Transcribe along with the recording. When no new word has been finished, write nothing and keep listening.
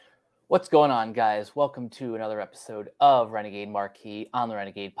What's going on, guys? Welcome to another episode of Renegade Marquee on the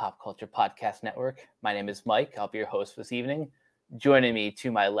Renegade Pop Culture Podcast Network. My name is Mike. I'll be your host this evening. Joining me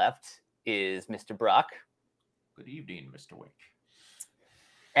to my left is Mr. Brock. Good evening, Mr. Wick.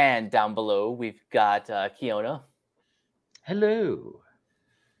 And down below, we've got Kiona. Hello.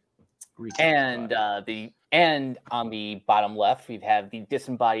 And on the bottom left, we have the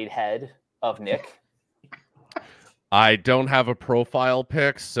disembodied head of Nick. I don't have a profile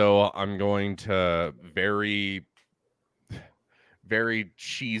pic, so I'm going to very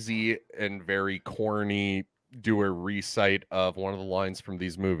cheesy and very corny do a recite of one of the lines from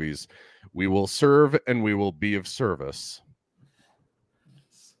these movies. We will serve and we will be of service.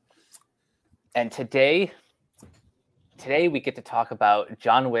 And today we get to talk about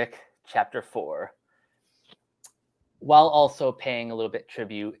John Wick Chapter 4, while also paying a little bit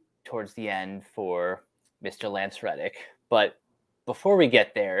tribute towards the end for Mr. Lance Reddick. But before we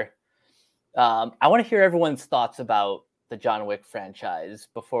get there, I want to hear everyone's thoughts about the John Wick franchise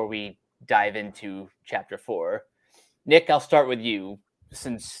before we dive into Chapter 4. Nick, I'll start with you,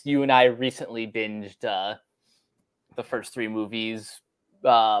 since you and I recently binged the first three movies.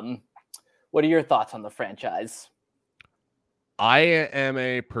 What are your thoughts on the franchise? I am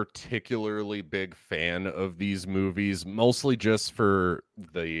a particularly big fan of these movies, mostly just for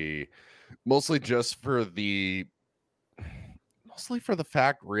the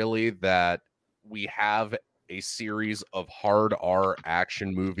fact really that we have a series of hard R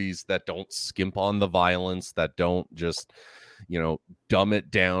action movies that don't skimp on the violence, that don't just, dumb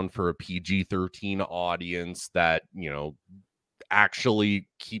it down for a PG-13 audience, that, actually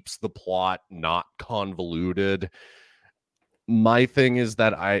keeps the plot not convoluted. My thing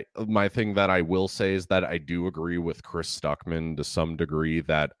that I will say is that I do agree with Chris Stuckman to some degree,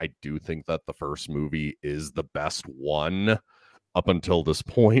 that I do think that the first movie is the best one up until this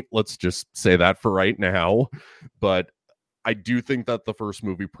point. Let's just say that for right now. But I do think that the first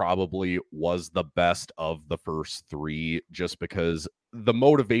movie probably was the best of the first three, just because the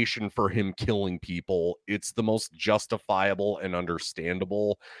motivation for him killing people, it's the most justifiable and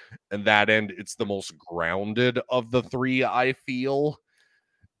understandable. And that end, it's the most grounded of the three, I feel.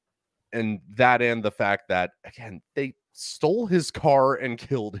 And that end, the fact that, again, they stole his car and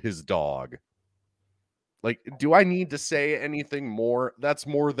killed his dog. Like, do I need to say anything more? That's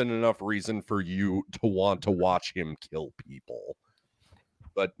more than enough reason for you to want to watch him kill people.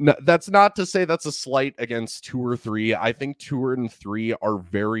 But no, that's not to say that's a slight against 2 or 3. I think 2 and 3 are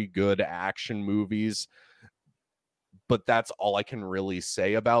very good action movies. But that's all I can really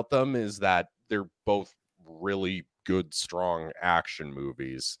say about them, is that they're both really good, strong action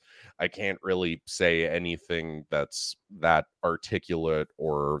movies. I can't really say anything that's that articulate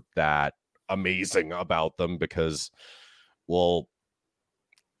or that amazing about them, because, well,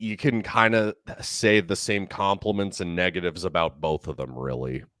 you can kind of say the same compliments and negatives about both of them,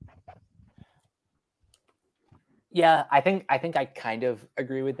 really. Yeah, I think I kind of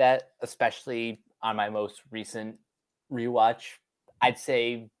agree with that, especially on my most recent rewatch. I'd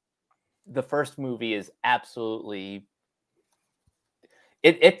say the first movie is absolutely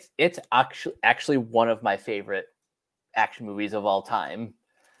it's actually one of my favorite action movies of all time.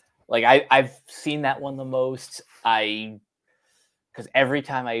 Like, I've seen that one the most. Because every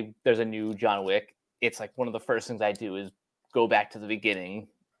time there's a new John Wick, it's like one of the first things I do is go back to the beginning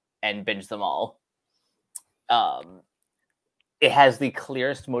and binge them all. It has the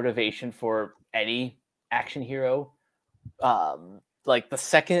clearest motivation for any action hero. Like the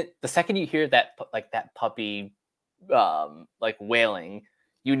second you hear that puppy wailing,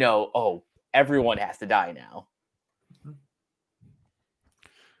 oh, everyone has to die now.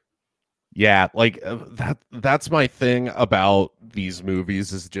 Yeah, like that's my thing about these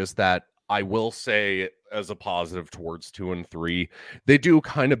movies, is just that I will say, as a positive towards 2 and 3, they do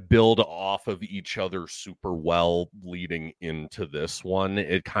kind of build off of each other super well leading into this one.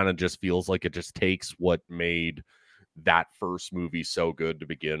 It kind of just feels like it just takes what made that first movie so good to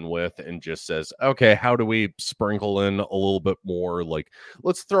begin with and just says, okay, how do we sprinkle in a little bit more? Like,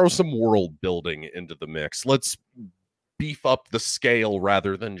 let's throw some world building into the mix. Let's beef up the scale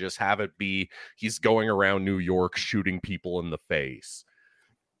rather than just have it be he's going around New York shooting people in the face.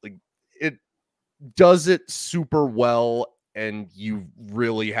 Like, it does it super well, and you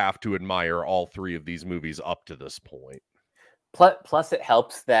really have to admire all three of these movies up to this point. Plus it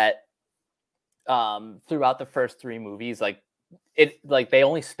helps that throughout the first three movies, they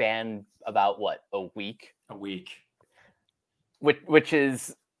only span about a week, which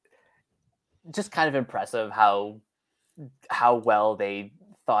is just kind of impressive how well they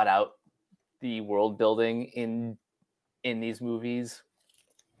thought out the world building in these movies.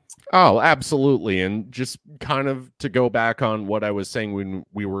 Oh, absolutely. And just kind of to go back on what I was saying when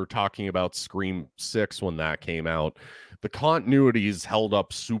we were talking about Scream 6 when that came out, the continuities held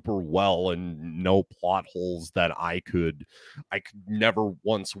up super well and no plot holes that I could never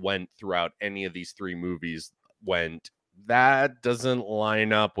once went throughout any of these three movies went that doesn't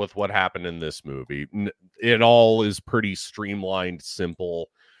line up with what happened in this movie. It all is pretty streamlined, simple,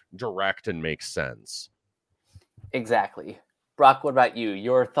 direct, and makes sense. Exactly. Brock, what about you?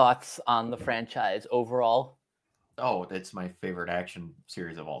 Your thoughts on the franchise overall? Oh, it's my favorite action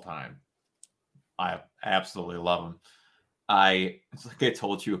series of all time. I absolutely love them. It's like I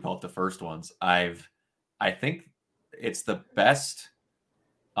told you about the first ones. I think it's the best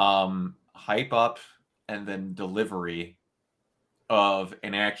hype up and then delivery of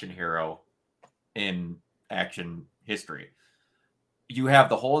an action hero in action history. You have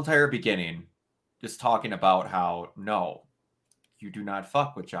the whole entire beginning just talking about how, no, you do not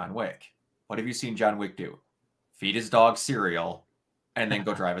fuck with John Wick. What have you seen John Wick do? Feed his dog cereal and then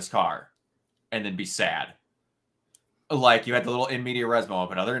go drive his car and then be sad. Like, you had the little in media res moment,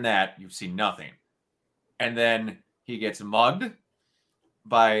 but other than that, you've seen nothing. And then he gets mugged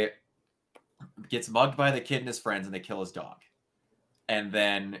by the kid and his friends, and they kill his dog. And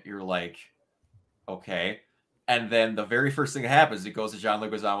then you're like, okay. And then the very first thing that happens, it goes to John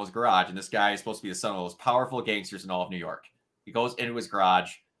Leguizamo's garage, and this guy is supposed to be the son of the most powerful gangsters in all of New York. He goes into his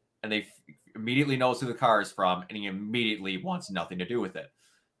garage, and they immediately knows who the car is from, and he immediately wants nothing to do with it.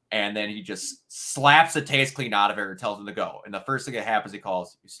 And then he just slaps the taste clean out of it and tells him to go. And the first thing that happens, he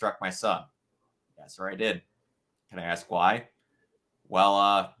calls, "You struck my son." "Yes, sir, I did." "Can I ask why?"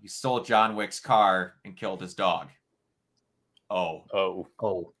 "Well, you stole John Wick's car and killed his dog." Oh.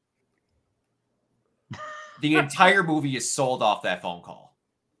 The entire movie is sold off that phone call.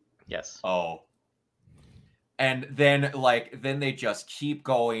 Yes. Oh. And then they just keep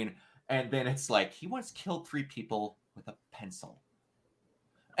going. And then it's like, he once killed 3 people with a pencil.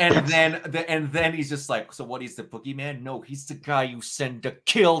 And then he's just like, so what, he's the boogeyman? No, he's the guy you send to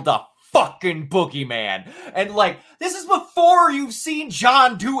kill the fucking boogeyman. And like, this is before you've seen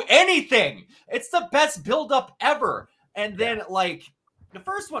John do anything. It's the best buildup ever. And then like, the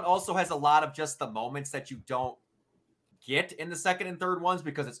first one also has a lot of just the moments that you don't get in the second and third ones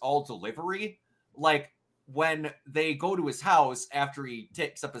because it's all delivery. Like when they go to his house after he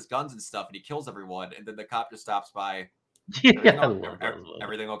takes up his guns and stuff and he kills everyone, and then the cop just stops by.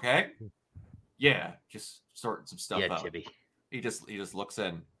 Everything okay? Yeah, just sorting some stuff out. Jimmy. He just looks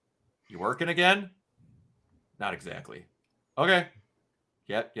in. "You working again?" "Not exactly." "Okay.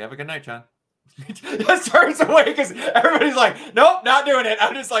 Yeah, you have a good night, John." Just turns away because everybody's like, "Nope, not doing it."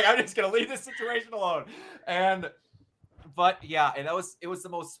 I'm just gonna leave this situation alone. But yeah, and it was the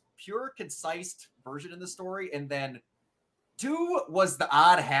most pure, concise version of the story. And then 2 was the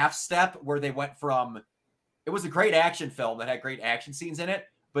odd half step where they went from, it was a great action film that had great action scenes in it,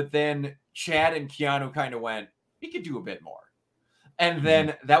 but then Chad and Keanu kind of went, he could do a bit more. And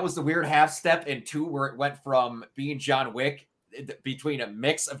then that was the weird half step in 2 where it went from being John Wick between a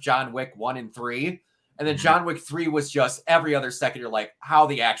mix of John Wick 1 and 3. And then John Wick 3 was just every other second, you're like, how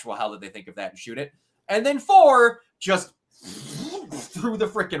the actual hell did they think of that and shoot it? And then 4 just through the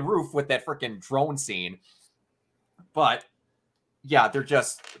freaking roof with that freaking drone scene. But yeah,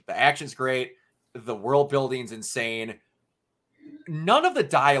 the action's great. The world building's insane. None of the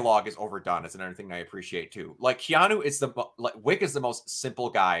dialogue is overdone. It's another thing I appreciate too. Like Keanu is Wick is the most simple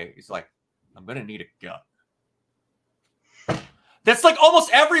guy. He's like, "I'm gonna need a gun." That's like almost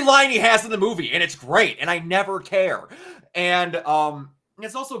every line he has in the movie, and it's great, and I never care. And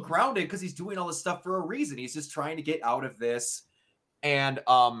it's also grounded because he's doing all this stuff for a reason. He's just trying to get out of this. And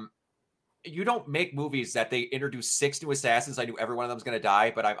you don't make movies that they introduce 6 new assassins. I knew every one of them was going to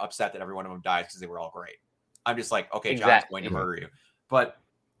die, but I'm upset that every one of them dies because they were all great. I'm just like, okay, exactly. John's going to murder you. But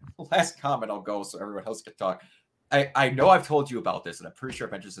last comment I'll go so everyone else can talk. I know I've told you about this, and I'm pretty sure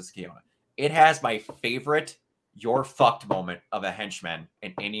I've mentioned this to Kiona. It has my favorite "you're fucked" moment of a henchman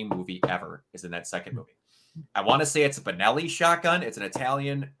in any movie ever is in that second movie. I want to say it's a Benelli shotgun. It's an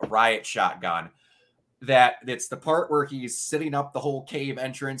Italian riot shotgun. It's the part where he's sitting up the whole cave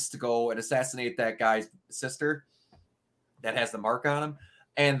entrance to go and assassinate that guy's sister that has the mark on him.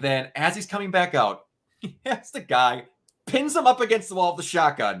 And then as he's coming back out, he has the guy, pins him up against the wall of the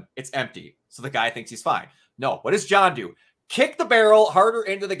shotgun. It's empty. So the guy thinks he's fine. No, what does John do? Kick the barrel harder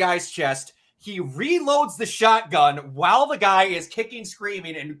into the guy's chest. He reloads the shotgun while the guy is kicking,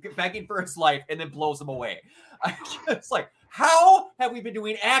 screaming, and begging for his life, and then blows him away. It's like, how have we been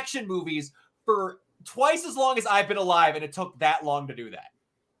doing action movies for twice as long as I've been alive, and it took that long to do that?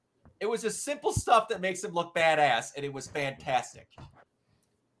 It was just simple stuff that makes him look badass, and it was fantastic.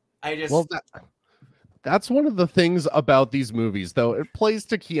 I just Well, that's one of the things about these movies, though. It plays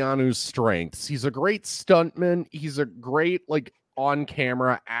to Keanu's strengths. He's a great stuntman. He's a great, like,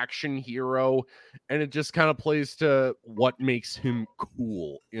 on-camera action hero. And it just kind of plays to what makes him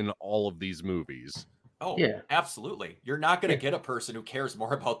cool in all of these movies. Oh, Yeah. absolutely. You're not going to get a person who cares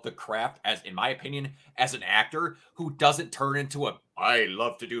more about the craft, as in my opinion, as an actor, who doesn't turn into a I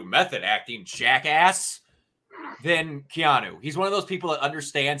love to do method acting jackass than Keanu. He's one of those people that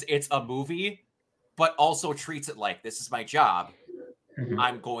understands it's a movie, but also treats it like this is my job. Mhm.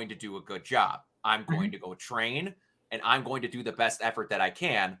 I'm going to do a good job. I'm going to go train and I'm going to do the best effort that I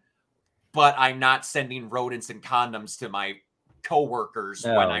can, but I'm not sending rodents and condoms to my coworkers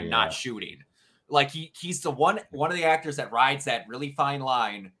when I'm not shooting. Like he's the one of the actors that rides that really fine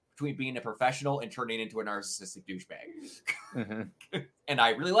line between being a professional and turning into a narcissistic douchebag. And I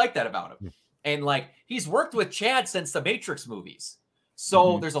really like that about him. And like he's worked with Chad since the Matrix movies.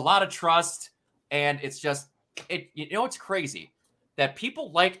 So there's a lot of trust, and it's just it's crazy that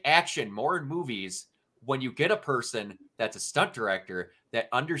people like action more in movies when you get a person that's a stunt director that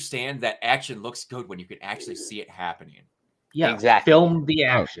understands that action looks good when you can actually see it happening. Yeah, Exactly. film the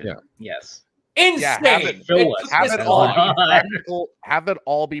action. yeah. Yes. Insane. have it- Show us. Have What's it going all be on. practical. Have it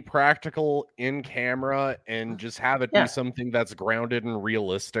all be practical in camera, and just have it Yeah. be something that's grounded and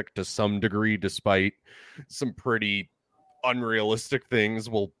realistic to some degree, despite some pretty unrealistic things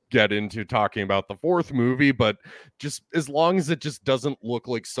we'll get into talking about the fourth movie. But just as long as it just doesn't look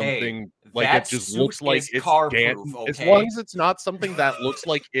like something like it that just suit looks like is it's car-proof, as long okay? as it's not something that looks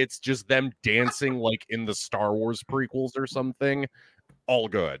like it's just them dancing like in the Star Wars prequels or something, all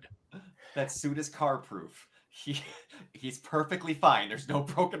good. That suit is car proof. He's perfectly fine. There's no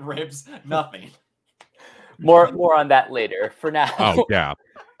broken ribs, nothing. More on that later. For now, Oh yeah.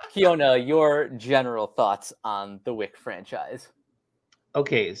 Kiona, your general thoughts on the Wick franchise.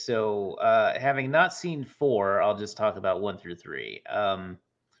 Okay, so having not seen 4, I'll just talk about 1 through 3.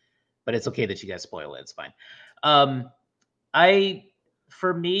 But it's okay that you guys spoil it. It's fine.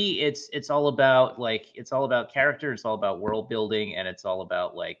 For me, it's all about character. It's all about world building, and it's all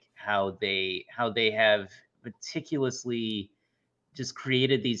about like how they have meticulously just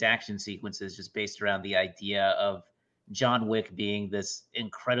created these action sequences just based around the idea of John Wick being this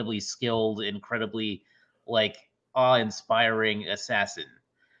incredibly skilled, incredibly like awe-inspiring assassin.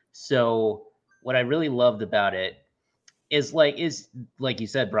 So what I really loved about it is like you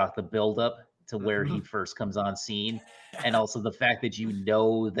said, Brock, the build up to where he first comes on scene, and also the fact that you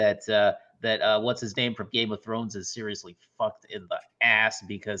know that what's his name from Game of Thrones is seriously fucked in the ass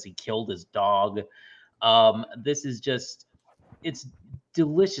because he killed his dog. This is just it's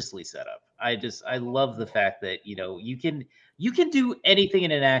deliciously set up. I love the fact that you can do anything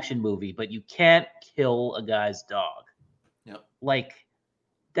in an action movie, but you can't kill a guy's dog. Yep. Like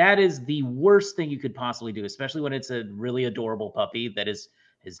that is the worst thing you could possibly do, especially when it's a really adorable puppy that is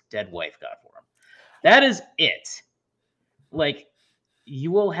his dead wife got for him. That is it. Like you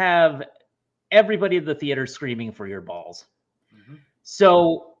will have everybody in the theater screaming for your balls.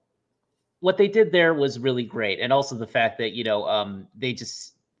 So what they did there was really great. And also the fact that, they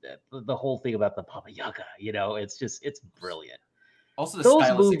just, the whole thing about the Baba Yaga, it's brilliant. Also the Those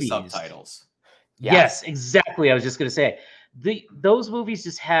stylistic movies- subtitles. Yes, exactly. I was just going to say those movies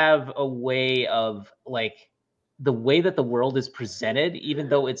just have a way of like the way that the world is presented, even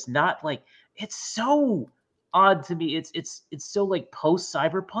though it's not like it's so odd to me. It's so like post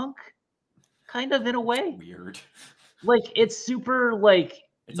cyberpunk kind of in a way. Weird. Like it's super like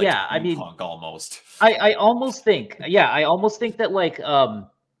It's like I mean punk almost. I almost think that like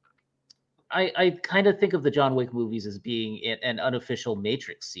I kind of think of the John Wick movies as being an unofficial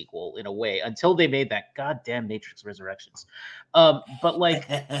Matrix sequel in a way until they made that goddamn Matrix Resurrections. But like,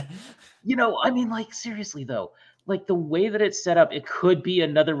 I mean, like seriously though, like the way that it's set up, it could be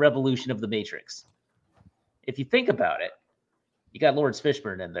another revolution of the Matrix. If you think about it, you got Lawrence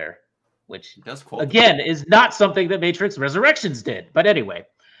Fishburne in there, which again is not something that Matrix Resurrections did. But anyway,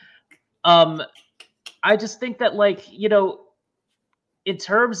 I just think that like, in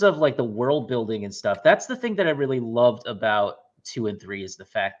terms of like the world building and stuff, that's the thing that I really loved about 2 and 3 is the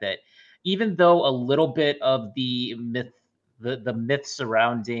fact that even though a little bit of the myth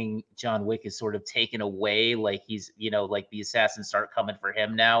surrounding John Wick is sort of taken away, like he's, like the assassins start coming for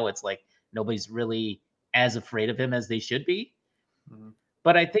him now. It's like nobody's really as afraid of him as they should be.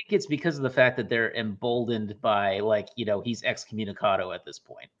 But I think it's because of the fact that they're emboldened by like, he's excommunicado at this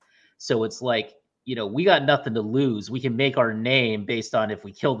point. So it's like, we got nothing to lose. We can make our name based on if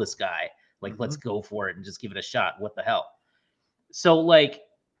we kill this guy. Like, let's go for it and just give it a shot. What the hell? So, like,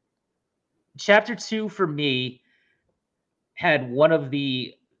 chapter 2 for me had one of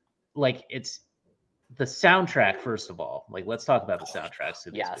the like it's the soundtrack. First of all, like let's talk about the soundtracks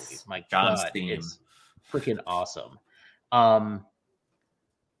to these Yes. movies. My John's God, theme. it's freaking awesome.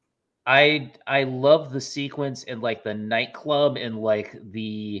 I love the sequence in like the nightclub and like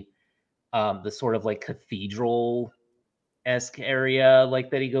the sort of like cathedral-esque area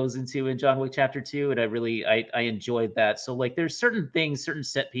like that he goes into in John Wick Chapter 2, and I enjoyed that. So like there's certain things, certain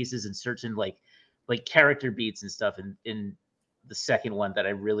set pieces, and certain like character beats and stuff in the second one that I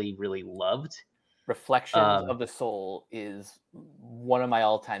really loved. Reflections of the Soul is one of my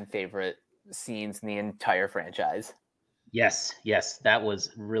all-time favorite scenes in the entire franchise. Yes, that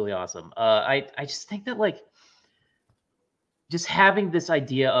was really awesome. I just think that like just having this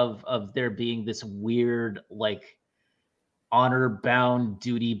idea of there being this weird like honor bound,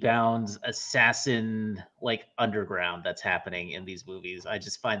 duty bound assassin like underground that's happening in these movies, I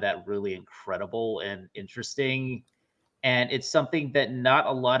just find that really incredible and interesting. And it's something that not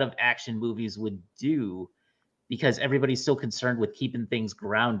a lot of action movies would do because everybody's so concerned with keeping things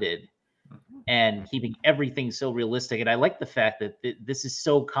grounded and keeping everything so realistic. And I like the fact that this is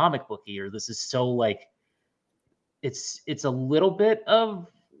so comic booky, or this is so like it's a little bit of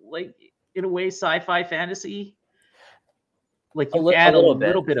like in a way sci-fi fantasy. Like you add a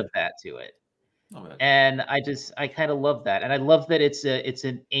little bit of that to it. And I kind of love that. And I love that it's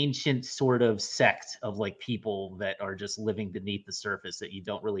an ancient sort of sect of like people that are just living beneath the surface that you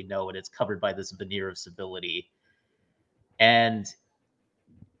don't really know, and it's covered by this veneer of civility. And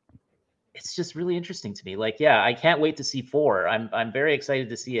it's just really interesting to me. Like, yeah, I can't wait to see 4. I'm very excited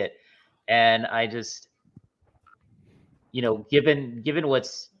to see it. And I just, given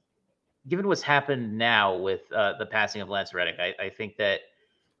what's happened now with the passing of Lance Reddick, I think that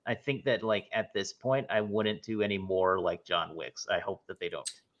like at this point I wouldn't do any more like John Wicks. I hope that they don't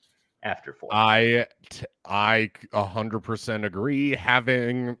after 4. I 100% agree.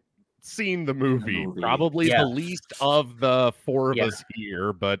 Having seen the movie, probably the least of the 4 of us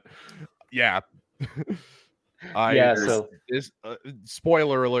here, but yeah. So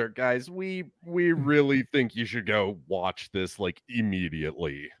spoiler alert, guys, we really think you should go watch this like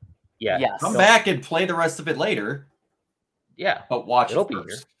immediately. Come back and play the rest of it later. But watch it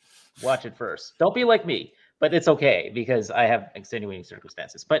first. Watch it first. Don't be like me, but it's okay because I have extenuating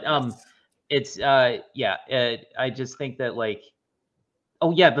circumstances. But it's I just think that like,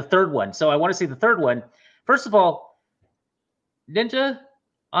 the third one. So I want to see the third one. First of all, ninja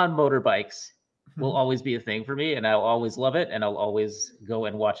on motorbikes will always be a thing for me, and I'll always love it, and I'll always go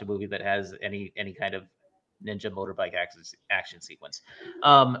and watch a movie that has any kind of ninja motorbike action sequence.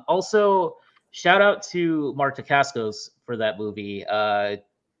 Also, shout out to Mark Dacascos for that movie.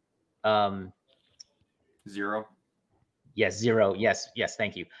 Zero. Yes, Zero. Yes,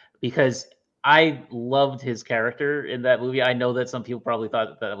 thank you. Because I loved his character in that movie. I know that some people probably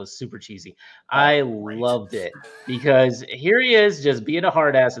thought that was super cheesy. I loved it because here he is just being a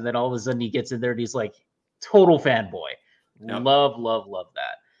hard ass, and then all of a sudden he gets in there and he's like total fanboy. Yep. Love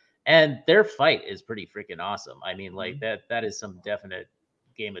that. And their fight is pretty freaking awesome. I mean, like that is some definite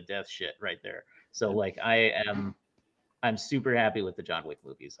game of death shit right there. So like I'm super happy with the John Wick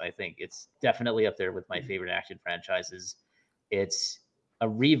movies. I think it's definitely up there with my favorite action franchises. It's a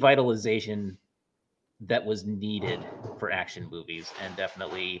revitalization that was needed for action movies, and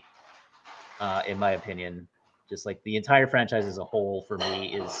definitely, in my opinion, just like the entire franchise as a whole for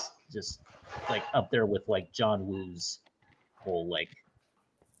me is just like up there with like John Woo's whole like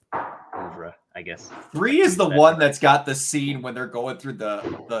oeuvre, I guess. 3 is the one that's got the scene when they're going through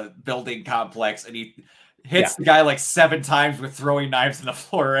the building complex and he hits the guy like 7 times with throwing knives in the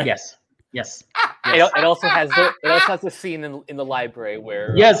floor. Right? Yes. It also has the scene in the library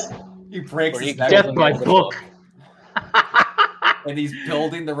where he breaks his death by book. And he's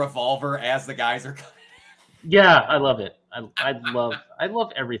building the revolver as the guys are coming. Yeah, I love it. I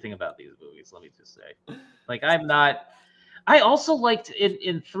love everything about these movies. Let me just say, like, I also liked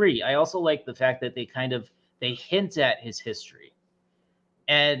in 3. I also liked the fact that they hint at his history,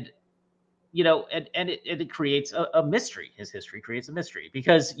 and it creates a mystery. His history creates a mystery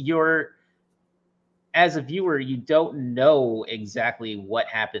because as a viewer, you don't know exactly what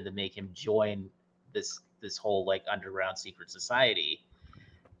happened to make him join this whole like underground secret society.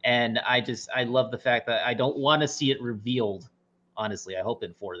 And I love the fact that I don't want to see it revealed. Honestly, I hope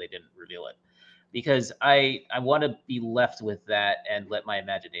in 4 they didn't reveal it, because I want to be left with that and let my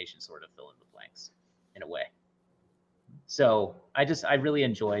imagination sort of fill in the blanks in a way. So I really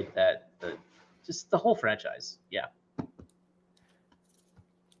enjoyed that, the whole franchise. Yeah.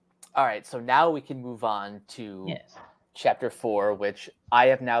 All right, so now we can move on to Chapter 4, which I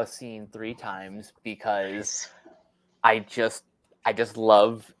have now seen 3 times because I I just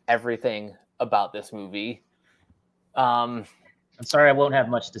love everything about this movie. I'm sorry, I won't have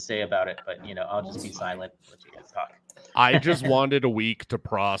much to say about it, but I'll just be silent. Let you guys talk. I just wanted a week to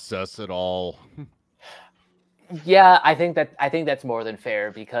process it all. Yeah, I think that's more than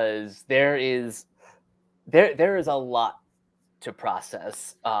fair because there is a lot to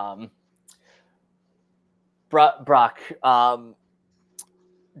process. Brock,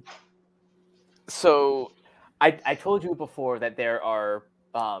 so I told you before that there are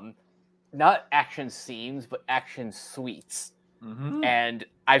not action scenes but action suites, and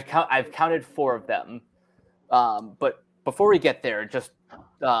I've counted 4 of them. But before we get there, just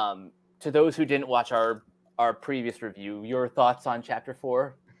to those who didn't watch our previous review, your thoughts on Chapter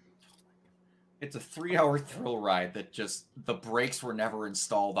 4? It's a 3-hour thrill ride that just the brakes were never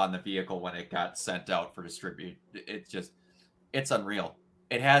installed on the vehicle when it got sent out for distribute. It's unreal.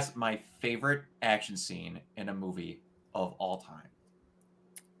 It has my favorite action scene in a movie of all time.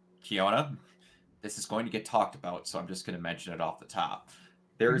 Kiona, this is going to get talked about, so I'm just going to mention it off the top.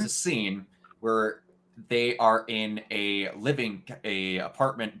 There is a scene where they are in a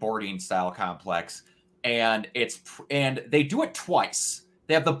apartment boarding style complex, and they do it twice.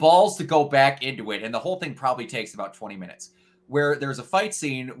 They have the balls to go back into it, and the whole thing probably takes about 20 minutes, where there's a fight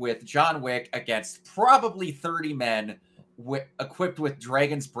scene with John Wick against probably 30 men equipped with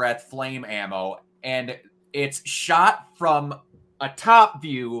Dragon's Breath flame ammo, and it's shot from a top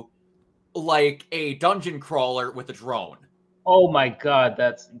view like a dungeon crawler with a drone. Oh my God,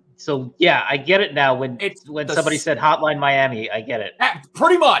 yeah, I get it now. When somebody said Hotline Miami, I get it.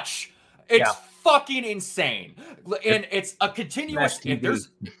 Pretty much. It's fucking insane. And it's a continuous,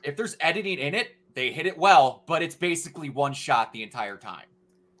 if there's editing in it, they hit it well, but it's basically one shot the entire time.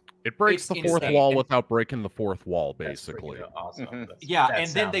 It breaks the fourth wall without breaking the fourth wall, basically. Awesome. And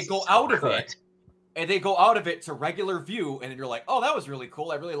then they go out of it. And they go out of it to regular view, and then you're like, oh, that was really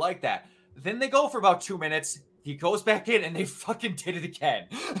cool. I really like that. Then they go for about 2 minutes. He goes back in, and they fucking did it again.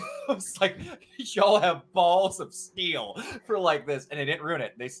 It's like, y'all have balls of steel for like this, and they didn't ruin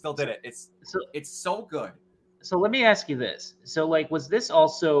it. They still did it. It's so good. So let me ask you this. So, was this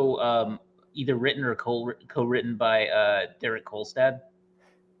also either written or co-written by Derek Kolstad?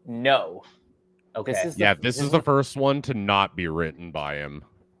 No. Okay. This is the first one to not be written by him.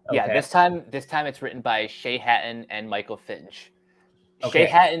 Yeah, okay. this time it's written by Shay Hatton and Michael Finch. Okay.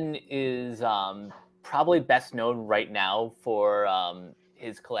 Shay Hatton is probably best known right now for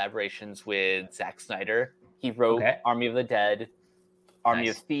his collaborations with Zack Snyder. He wrote Army of the Dead, Army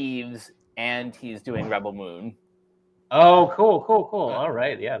of Thieves, and he's doing Rebel Moon. Oh, cool. All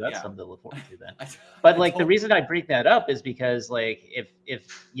right. Yeah, that's something to look forward to then. But the reason I bring that up is because if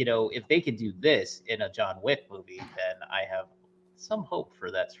they could do this in a John Wick movie, then I have some hope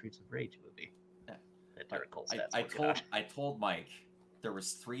for that Streets of Rage movie. That Derek Kolstad's I told Mike there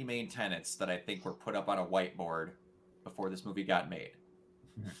was 3 main tenets that I think were put up on a whiteboard before this movie got made.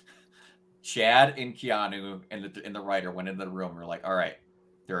 Chad and Keanu and the writer went into the room and were like, all right,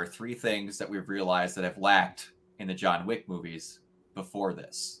 there are 3 things that we've realized that have lacked in the John Wick movies before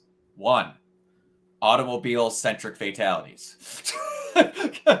this. 1, automobile-centric fatalities.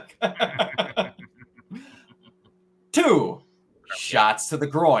 2, shots to the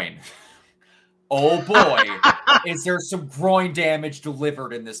groin. Oh boy, is there some groin damage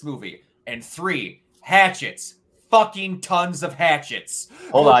delivered in this movie. And 3, hatchets. Fucking tons of hatchets.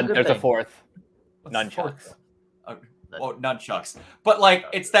 Hold on, there's a 4th. Nunchucks. Nunchucks. But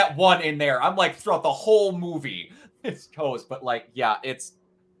it's that one in there. I'm throughout the whole movie, it goes. But it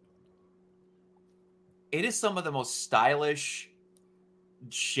is some of the most stylish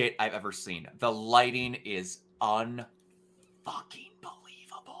shit I've ever seen. The lighting is unfucking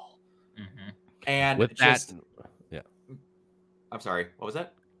believable. And with just that, I'm sorry, what was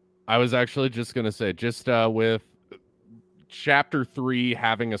that? I was actually just gonna say, with Chapter 3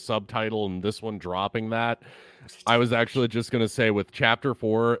 having a subtitle and this one dropping that, I was actually just gonna say with Chapter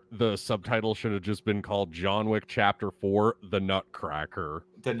 4, the subtitle should have just been called John Wick Chapter 4: The Nutcracker.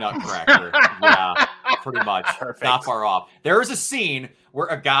 The Nutcracker. Yeah, pretty much. Perfect. Not far off. There is a scene where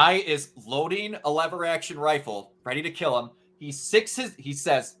a guy is loading a lever action rifle, ready to kill him. He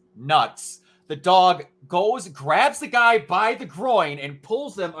says nuts. The dog grabs the guy by the groin and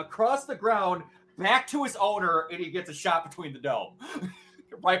pulls him across the ground back to his owner, and he gets a shot between the dome.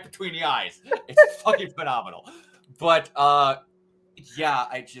 Right between the eyes. It's fucking phenomenal. But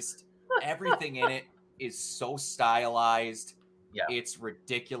everything in it is so stylized. Yeah. It's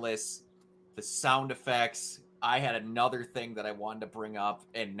ridiculous. The sound effects. I had another thing that I wanted to bring up,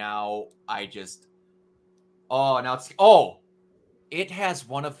 and now it has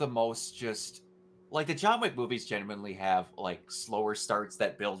one of the most just like the John Wick movies genuinely have like slower starts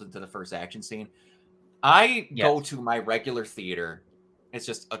that build into the first action scene. I go to my regular theater. It's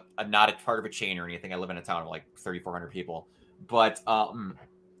just a not a part of a chain or anything. I live in a town of like 3,400 people. But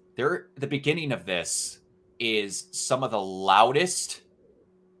the beginning of this is some of the loudest.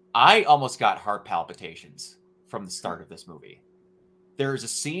 I almost got heart palpitations from the start of this movie. There's a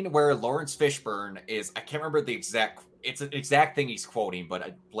scene where Lawrence Fishburne is, I can't remember it's an exact thing he's quoting, but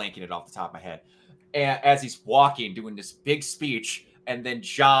I'm blanking it off the top of my head. As he's walking, doing this big speech, and then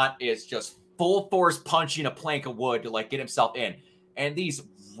John is just full force punching a plank of wood to like get himself in. And these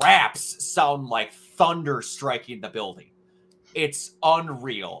raps sound like thunder striking the building. It's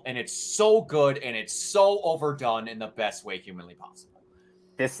unreal, and it's so good, and it's so overdone in the best way humanly possible.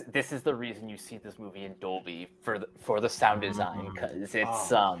 This is the reason you see this movie in Dolby for the sound design, because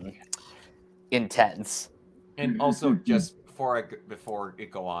it's intense. And also, just before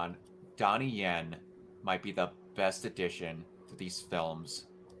it go on, Donnie Yen might be the best addition to these films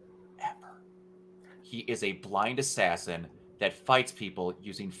ever. He is a blind assassin that fights people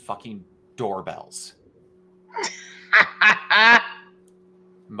using fucking doorbells.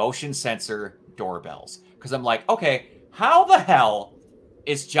 Motion sensor doorbells. Because I'm like, okay, how the hell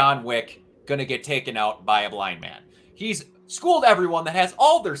is John Wick gonna get taken out by a blind man? He's schooled everyone that has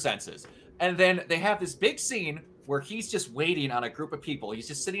all their senses. And then they have this big scene where he's just waiting on a group of people. He's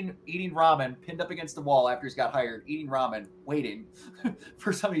just sitting, eating ramen, pinned up against the wall after he's got hired, eating ramen, waiting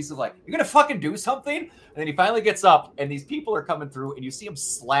for somebody to like, you're gonna fucking do something? And then he finally gets up, and these people are coming through, and you see him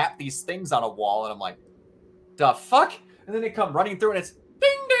slap these things on a wall, and I'm like, the fuck? And then they come running through, and it's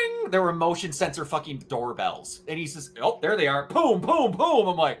ding ding. There were motion sensor fucking doorbells, and he's just, oh, there they are, boom, boom, boom.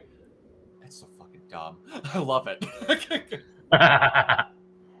 I'm like, that's so fucking dumb. I love it.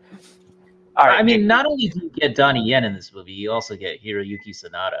 All right, I mean, not only do you get Donnie Yen in this movie, you also get Hiroyuki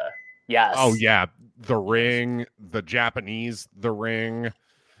Sanada. Yes. Oh yeah, The Ring, the Japanese The Ring,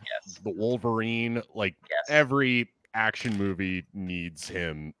 yes, the Wolverine. Like every action movie needs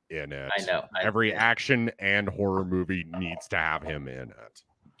him in it. I know. Every action and horror movie needs to have him in it.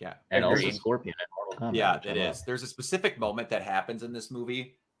 Yeah, and also Scorpion in Mortal Kombat. Yeah, it is. There's a specific moment that happens in this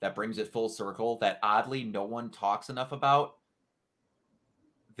movie that brings it full circle that oddly no one talks enough about.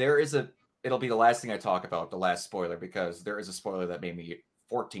 It'll be the last thing I talk about, the last spoiler, because there is a spoiler that made me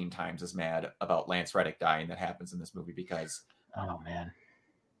 14 times as mad about Lance Reddick dying that happens in this movie because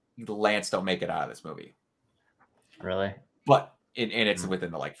Lance don't make it out of this movie. Really? But and it's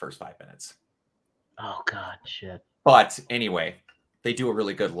within the like first 5 minutes. Oh god, shit. But anyway, they do a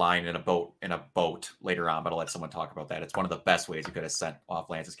really good line in a boat later on, but I'll let someone talk about that. It's one of the best ways you could have sent off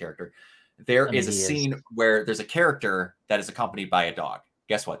Lance's character. There is a scene where there's a character that is accompanied by a dog.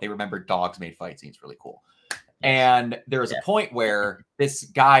 Guess what? They remembered dogs made fight scenes really cool. And there's a point where this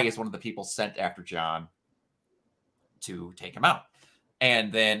guy is one of the people sent after John to take him out.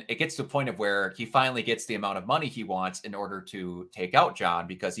 And then it gets to a point of where he finally gets the amount of money he wants in order to take out John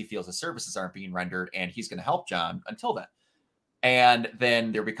because he feels the services aren't being rendered and he's going to help John until then. And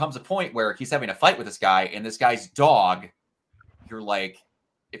then there becomes a point where he's having a fight with this guy, and this guy's dog, you're like,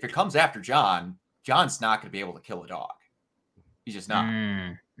 if it comes after John, John's not going to be able to kill a dog. He's just not.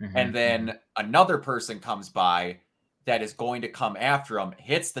 Mm-hmm. And then another person comes by that is going to come after him,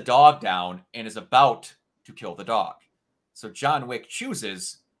 hits the dog down, and is about to kill the dog. So John Wick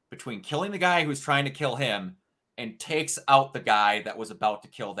chooses between killing the guy who's trying to kill him and takes out the guy that was about to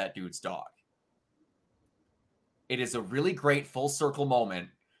kill that dude's dog. It is a really great full circle moment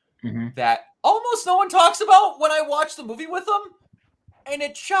that almost no one talks about when I watch the movie with them. And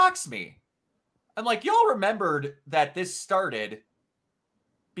it shocks me. I'm like, y'all remembered that this started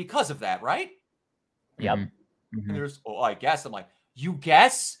because of that, right? Yep. And there's, I guess. I'm like, you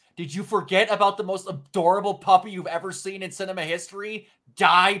guess? Did you forget about the most adorable puppy you've ever seen in cinema history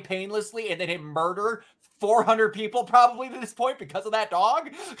die painlessly and then hit murder 400 people probably to this point because of that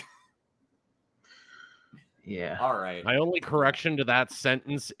dog? Yeah. All right. My only correction to that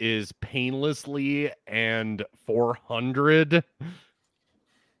sentence is painlessly and 400.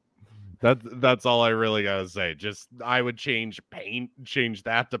 That's all I really gotta say. Just I would change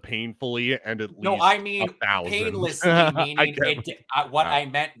that to painfully and at least. No, I mean 1,000. painlessly, meaning what I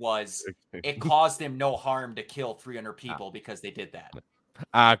meant was it caused him no harm to kill 300 people because they did that.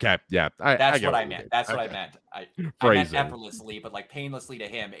 Okay, yeah, that's what I meant. That's what I meant. I meant effortlessly, but like painlessly to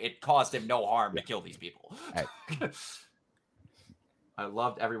him, it caused him no harm to kill these people. I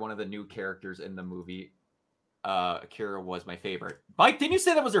loved every one of the new characters in the movie. Akira was my favorite. Mike, didn't you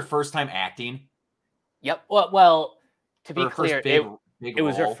say that was her first time acting? Yep. Well, to be clear, big it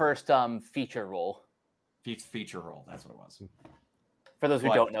was her first feature role. Feature role. That's what it was. For those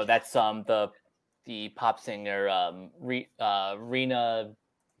who don't know, that's the the pop singer Rena.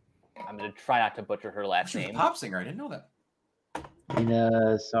 I'm gonna try not to butcher her last She's a name. pop singer. I didn't know that.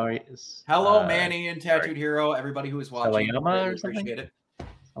 Sorry. Hello, Manny and Tattooed Hero. Everybody who is watching, Sawayama really or something? appreciate it.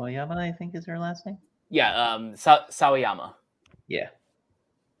 Sawayama, I think, is her last name. Yeah, Sawayama. Yeah.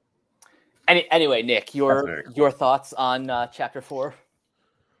 Anyway, Nick, your thoughts on chapter 4?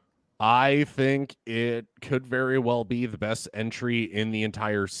 I think it could very well be the best entry in the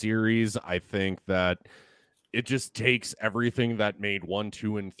entire series. I think that it just takes everything that made 1,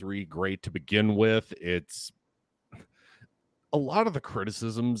 2, and 3 great to begin with. It's a lot of the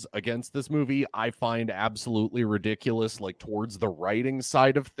criticisms against this movie I find absolutely ridiculous, like towards the writing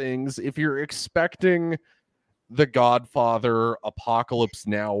side of things. If you're expecting The Godfather, Apocalypse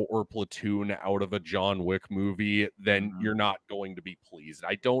Now, or Platoon out of a John Wick movie, then you're not going to be pleased.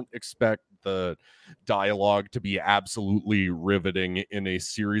 I don't expect the dialogue to be absolutely riveting in a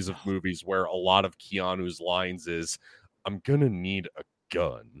series of movies where a lot of Keanu's lines is, "I'm gonna need a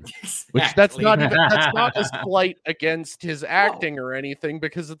gun." Exactly. Which that's not a slight against his acting or anything,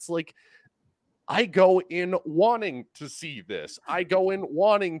 because it's like, I go in wanting to see this. I go in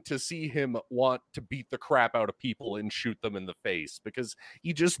wanting to see him want to beat the crap out of people and shoot them in the face, because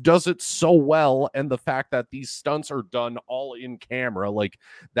he just does it so well. And the fact that these stunts are done all in camera, like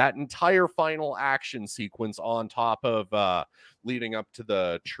that entire final action sequence on top of leading up to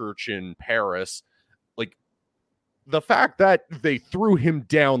the church in Paris, like the fact that they threw him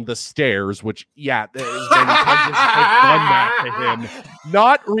down the stairs, which, yeah, as many times as they've done that to him,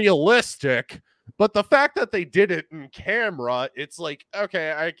 not realistic. But the fact that they did it in camera, it's like,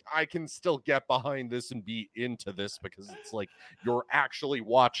 okay, I can still get behind this and be into this, because it's like you're actually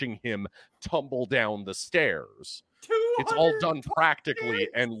watching him tumble down the stairs. It's all done practically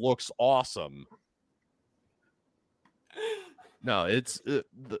and looks awesome. No, it's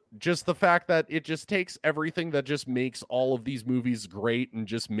just the fact that it just takes everything that just makes all of these movies great and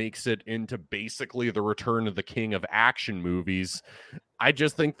just makes it into basically the Return of the King of action movies. I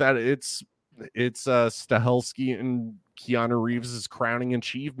just think that it's Stahelski and Keanu Reeves' crowning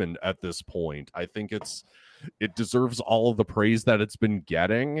achievement at this point. I think it deserves all of the praise that it's been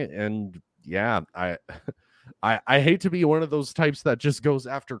getting. And yeah, I hate to be one of those types that just goes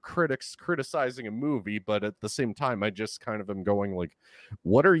after critics criticizing a movie, but at the same time, I just kind of am going like,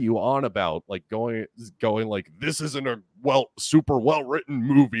 what are you on about? Like going like, this isn't a super well written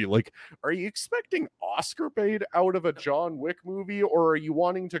movie. Like, are you expecting Oscar bait out of a John Wick movie, or are you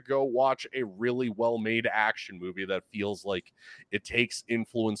wanting to go watch a really well made action movie that feels like it takes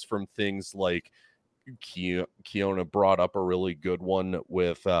influence from things like Keona brought up a really good one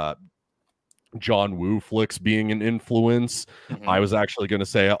with John Woo flicks being an influence. Mhm. I was actually going to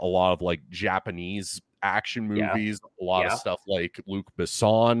say a lot of like Japanese action movies, a lot of stuff like Luc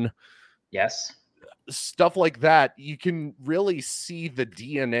Besson. Yes. Stuff like that. You can really see the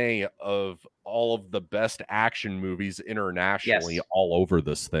DNA of all of the best action movies internationally all over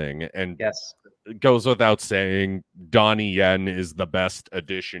this thing. And it goes without saying, Donnie Yen is the best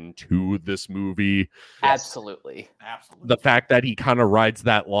addition to this movie. Absolutely. The fact that he kind of rides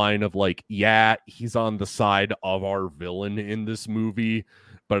that line of like, yeah, he's on the side of our villain in this movie,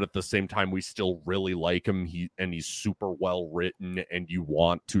 but at the same time, we still really like him. He's super well written, and you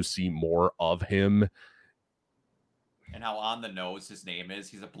want to see more of him. And how on the nose his name is.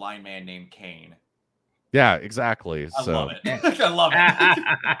 He's a blind man named Kane. Yeah, exactly. I love it. I love it.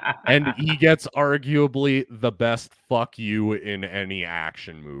 And he gets arguably the best fuck you in any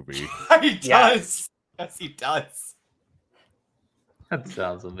action movie. He does. Yes, he does. That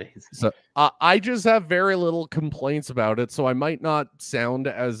sounds amazing. So I just have very little complaints about it, so I might not sound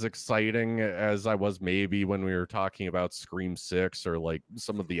as exciting as I was maybe when we were talking about Scream 6 or like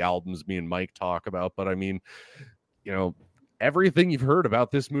some of the albums me and Mike talk about, but I mean, you know, everything you've heard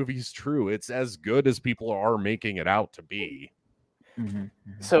about this movie is true. It's as good as people are making it out to be.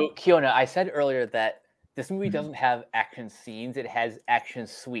 So, Keona, I said earlier that this movie doesn't have action scenes. It has action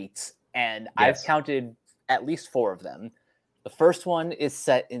suites. And I've counted at least 4 of them. The first one is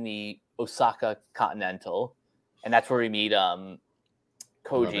set in the Osaka Continental. And that's where we meet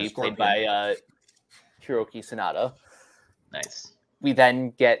Koji, played by Hiroki Sanada. Nice. We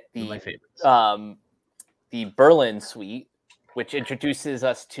then get the Berlin suite, which introduces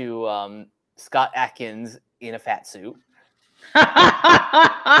us to Scott Adkins in a fat suit.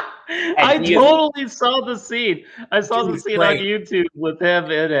 I totally saw the scene. I saw the scene on YouTube with him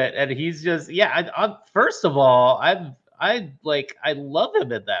in it, and he's just first of all, I love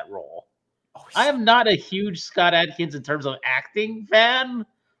him in that role. I am not a huge Scott Adkins in terms of acting fan.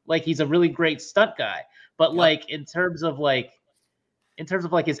 Like, he's a really great stunt guy, but like in terms of like in terms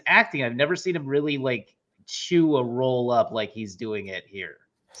of like his acting, I've never seen him really like chew a role up like he's doing it here.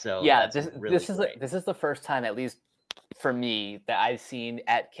 So yeah, this is the first time, at least for me, that I've seen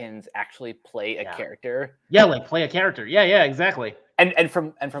Atkins actually play a character. Yeah, like play a character. Yeah, exactly. And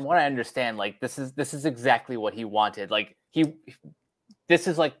from what I understand, like this is exactly what he wanted. Like this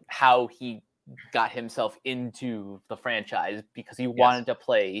is like how he got himself into the franchise, because he wanted to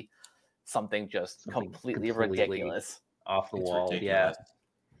play something just completely ridiculous, off the wall. Ridiculous.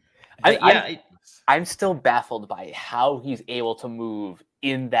 Yeah. I'm still baffled by how he's able to move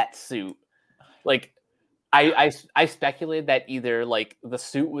in that suit. Like I speculated that either like the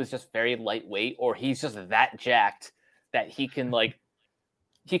suit was just very lightweight, or he's just that jacked that he can like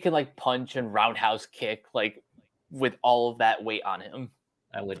punch and roundhouse kick like with all of that weight on him.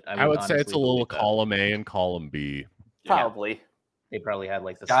 I would say it's a little column A and column B. Probably. Yeah. They probably had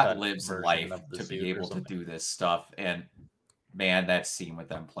like the Scott lives life to be able to do this stuff, and man, that scene with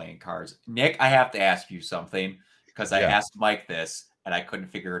them playing cards. Nick, I have to ask you something, because I asked Mike this and I couldn't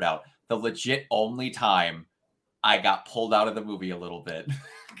figure it out. The legit only time I got pulled out of the movie a little bit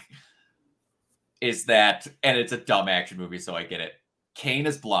is that, and it's a dumb action movie, so I get it. Kane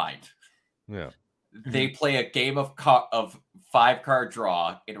is blind. Yeah. They play a game of 5-card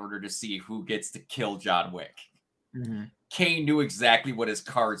draw in order to see who gets to kill John Wick. Mm-hmm. Kane knew exactly what his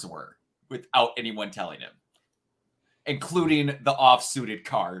cards were without anyone telling him, including the off-suited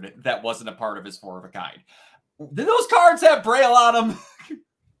card that wasn't a part of his 4 of a kind. Did those cards have Braille on them?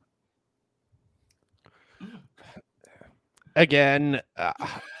 Again,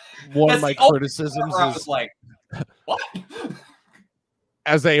 one of my criticisms is like, what?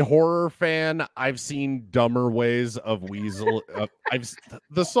 As a horror fan, I've seen dumber ways of weasel.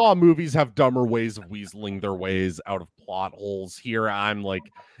 The Saw movies have dumber ways of weaseling their ways out of plot holes. Here, I'm like,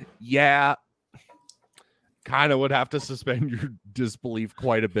 yeah, kind of would have to suspend your disbelief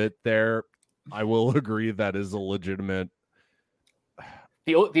quite a bit there. I will agree that is a legitimate.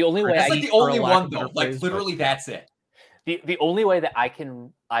 The only way that's like the only one though. Like literally, that's it. The only way that I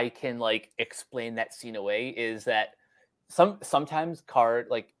can like explain that scene away is that sometimes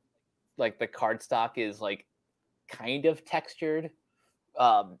like the card stock is like kind of textured,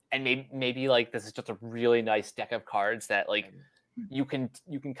 and maybe like this is just a really nice deck of cards that like you can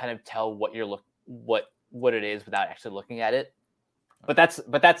kind of tell what what it is without actually looking at it. But that's a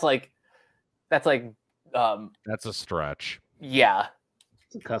stretch. Yeah,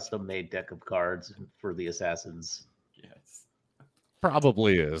 it's a custom made deck of cards for the assassins. Yes.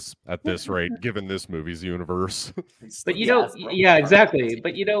 Probably is at this rate, given this movie's universe. But exactly.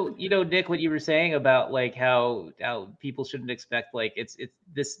 But Nick, what you were saying about like how people shouldn't expect like it's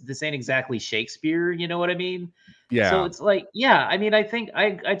this ain't exactly Shakespeare. You know what I mean? Yeah. So it's like, yeah. I mean, I think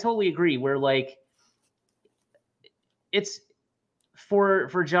I totally agree. Where like it's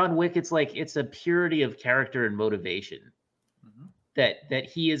for John Wick, it's like it's a purity of character and motivation. That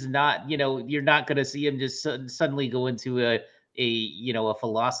he is not. You're not going to see him just suddenly go into a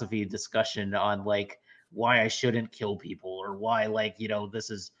philosophy discussion on like why I shouldn't kill people, or why like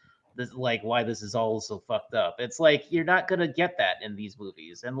why this is all so fucked up. It's like you're not gonna get that in these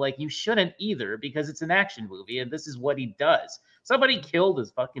movies, and like you shouldn't either, because it's an action movie and this is what he does. Somebody killed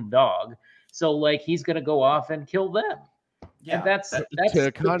his fucking dog, so like he's gonna go off and kill them. Yeah, and that's the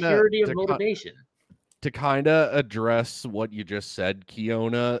purity of motivation. To kind of address what you just said,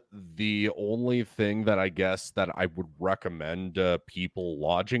 Kiona, the only thing that I guess that I would recommend people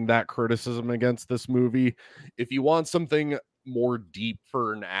lodging that criticism against this movie, if you want something more deep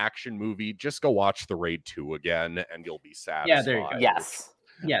for an action movie, just go watch The Raid 2 again and you'll be satisfied. Yeah, there you go. Yes.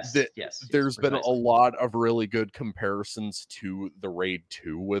 There's been a lot of really good comparisons to The Raid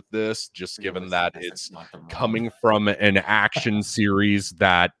 2 with this, just given that it's coming from an action series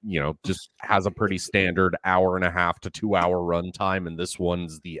that, just has a pretty standard 1.5 to 2 hour runtime, and this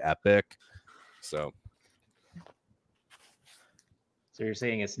one's the epic. So you're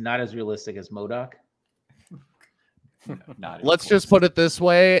saying it's not as realistic as MODOK? Let's just put it this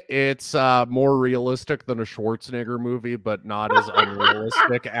way. It's more realistic than a Schwarzenegger movie, but not as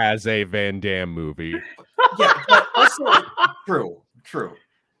unrealistic as a Van Damme movie. Yeah, but also true.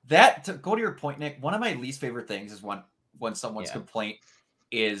 That, to go to your point, Nick, one of my least favorite things is when someone's complaint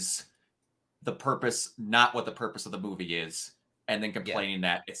is the purpose, not what the purpose of the movie is, and then complaining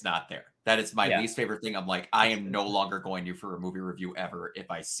that it's not there. That is my least favorite thing. I'm like, I am no longer going to for a movie review ever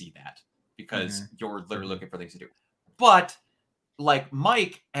if I see that, because you're literally looking for things to do. But like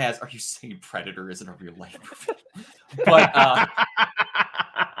Mike has, are you saying Predator isn't a real life movie? But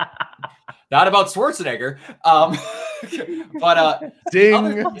not about Schwarzenegger. But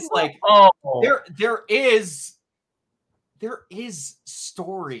ding. It's like there there is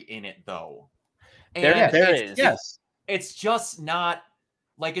story in it though. There is. Yes. It's just not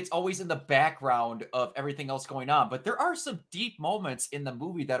like it's always in the background of everything else going on. But there are some deep moments in the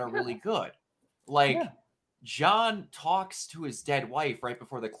movie that are really good. Like John talks to his dead wife right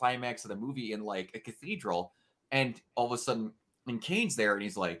before the climax of the movie in like a cathedral, and all of a sudden, and Kane's there, and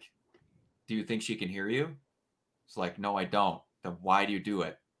he's like, "Do you think she can hear you?" It's like, "No, I don't." Then why do you do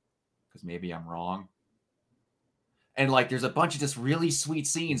it? Because maybe I'm wrong. And like, there's a bunch of just really sweet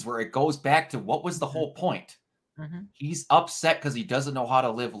scenes where it goes back to what was the whole point. He's upset because he doesn't know how to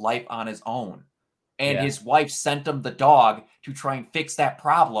live life on his own. And his wife sent him the dog to try and fix that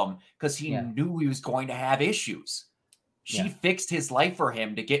problem because he knew he was going to have issues. She fixed his life for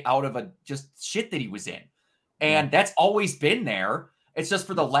him to get out of a just shit that he was in. And that's always been there. It's just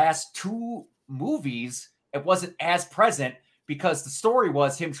for the last 2 movies, it wasn't as present because the story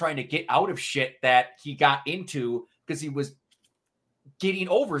was him trying to get out of shit that he got into because he was getting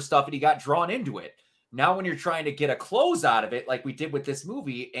over stuff and he got drawn into it. Now, when you're trying to get a close out of it, like we did with this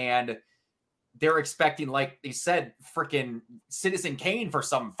movie, and they're expecting, like they said, freaking Citizen Kane for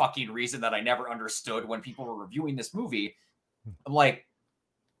some fucking reason that I never understood when people were reviewing this movie. I'm like,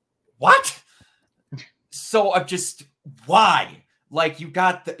 what? So I'm just, why? Like you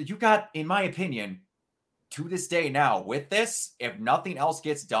got, in my opinion, to this day now with this, if nothing else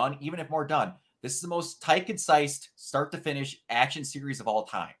gets done, even if more done, this is the most tight, concise, start to finish action series of all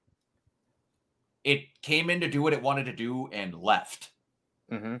time. It came in to do what it wanted to do and left.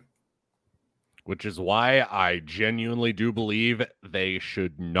 Which is why I genuinely do believe they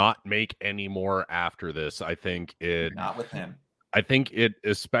should not make any more after this. I think it... Not with him. I think it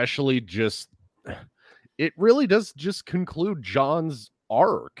especially just... It really does just conclude John's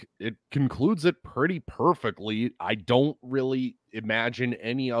arc. It concludes it pretty perfectly. I don't really imagine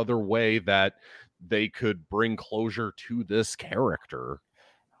any other way that they could bring closure to this character.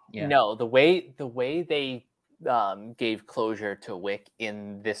 No, the way they gave closure to Wick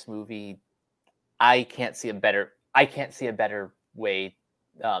in this movie, I can't see a better way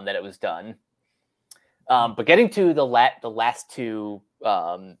that it was done. But getting to the last 2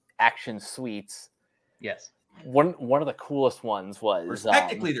 action suites, one of the coolest ones was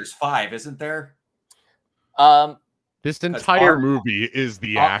technically there's 5, isn't there? This entire movie is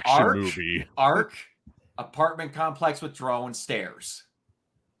the action movie. Arc, apartment complex with drone, stairs.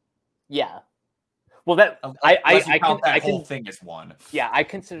 Yeah. Well, that I count that whole thing as one. Yeah, I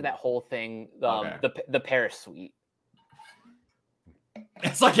consider that whole thing the Paris suite.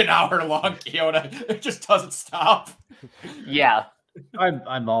 It's like an hour long, Keona. It just doesn't stop. Yeah,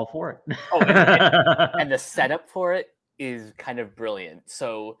 I'm all for it. And the setup for it is kind of brilliant.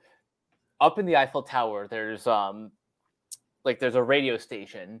 So, up in the Eiffel Tower, there's there's a radio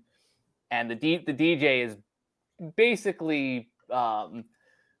station, and the DJ is basically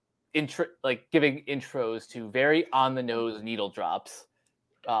giving intros to very on the nose needle drops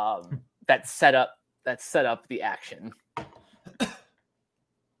that set up the action.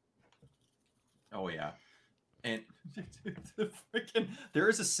 Oh yeah, and there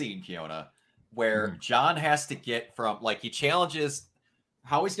is a scene, Keona, where John has to get from he challenges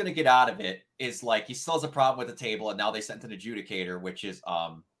how he's going to get out of it is he still has a problem with the table, and now they sent an adjudicator, which is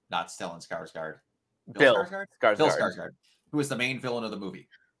not Stellan Skarsgård, Bill Skarsgård, who is the main villain of the movie.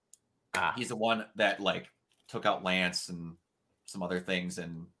 He's the one that took out Lance and some other things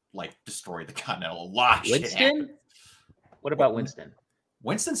and destroyed the Continental. A lot. Winston? What about Winston?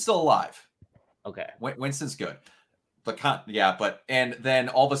 Winston's still alive. Okay. Winston's good. But and then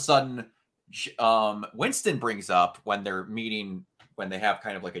all of a sudden, Winston brings up when they're meeting, when they have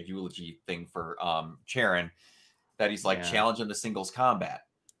kind of a eulogy thing for Charon, that he's challenging the singles combat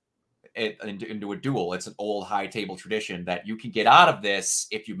into a duel. It's an old high table tradition that you can get out of this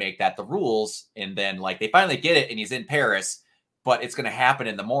if you make that the rules. And then they finally get it, and he's in Paris, but it's going to happen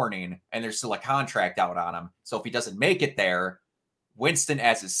in the morning, and there's still a contract out on him. So if he doesn't make it there, Winston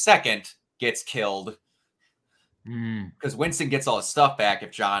as his second gets killed because Winston gets all his stuff back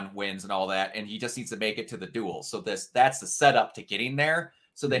if John wins and all that, and he just needs to make it to the duel. So that's the setup to getting there.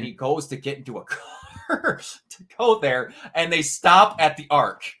 So then he goes to get into a car to go there, and they stop at the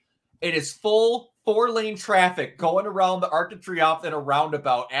Arc. It is full 4-lane traffic going around the Arc de Triomphe in a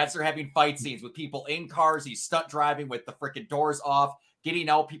roundabout as they're having fight scenes with people in cars. He's stunt driving with the freaking doors off, getting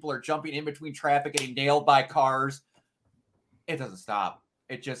out. People are jumping in between traffic, getting nailed by cars. It doesn't stop.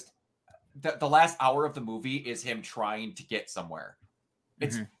 It just, the last hour of the movie is him trying to get somewhere.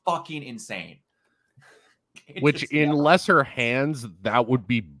 It's fucking insane. Which in lesser hands, that would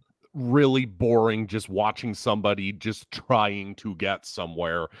be really boring, just watching somebody just trying to get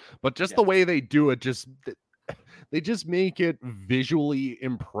somewhere. But just the way they do it, just they just make it visually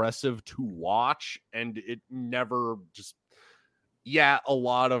impressive to watch, and it never just, yeah, a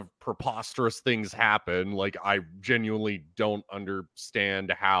lot of preposterous things happen. Like, I genuinely don't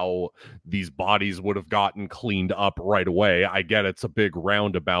understand how these bodies would have gotten cleaned up right away. I get it's a big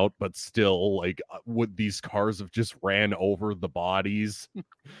roundabout, but still, like, would these cars have just ran over the bodies?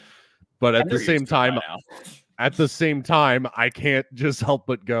 But at the same time, I can't just help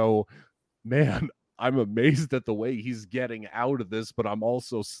but go, man, I'm amazed at the way he's getting out of this, but I'm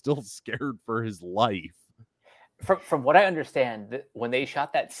also still scared for his life. From what I understand, when they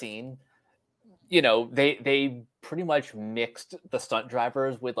shot that scene, you know, they pretty much mixed the stunt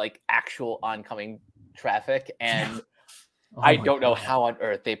drivers with like actual oncoming traffic, and I don't know how on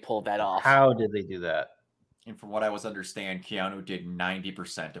earth they pulled that off. How did they do that? And from what I was understand, Keanu did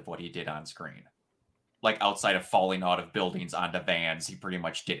 90% of what he did on screen. Like, outside of falling out of buildings onto vans, he pretty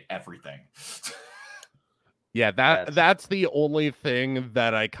much did everything. Yeah, that's the only thing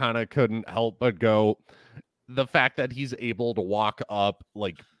that I kind of couldn't help but go. The fact that he's able to walk up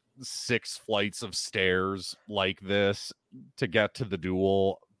like 6 flights of stairs like this to get to the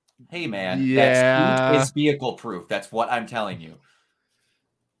duel. Hey, man, yeah, that suit is vehicle proof. That's what I'm telling you.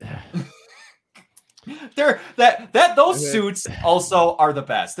 Those suits also are the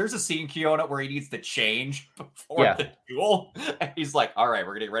best. There's a scene, Keanu, where he needs to change before the duel, and he's like, "All right,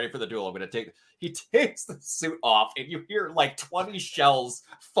 we're getting ready for the duel. I'm gonna take." He takes the suit off, and you hear like 20 shells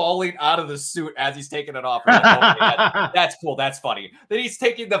falling out of the suit as he's taking it off. Like, okay, that's cool. That's funny. Then he's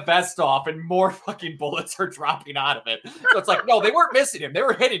taking the vest off, and more fucking bullets are dropping out of it. So it's like, no, they weren't missing him. They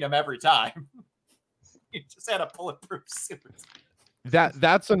were hitting him every time. He just had a bulletproof suit.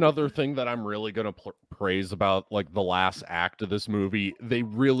 That's another thing that I'm really going to praise about like the last act of this movie. They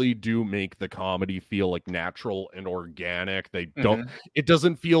really do make the comedy feel like natural and organic. They don't it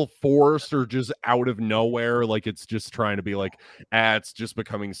doesn't feel forced or just out of nowhere, like it's just trying to be like, it's just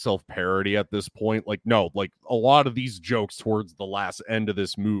becoming self-parody at this point. Like, no, like a lot of these jokes towards the last end of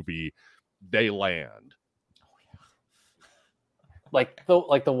this movie, they land. Like the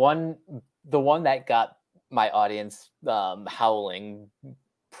one that got my audience howling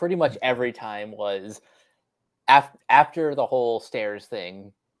pretty much every time was after the whole stairs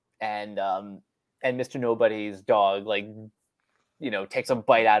thing, and Mr. Nobody's dog, like, you know, takes a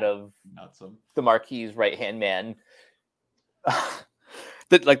bite out of the Marquee's right hand man.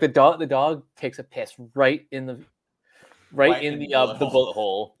 The dog takes a piss right in the bullet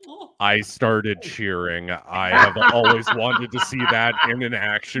hole. I started cheering. I have always wanted to see that in an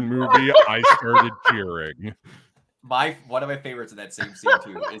action movie. I started cheering. One of my favorites in that same scene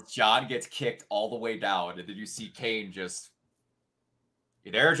too is John gets kicked all the way down, and then you see Kane just,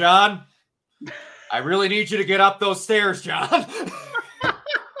 "You there, John? I really need you to get up those stairs, John."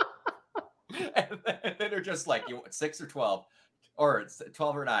 and then they're just like, "You want 6 or 12? Or it's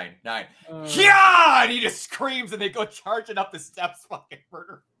 12 or 9? 9. Yeah!" And he just screams, and they go charging up the steps, fucking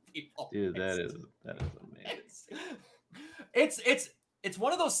murder people. Dude, that is amazing. It's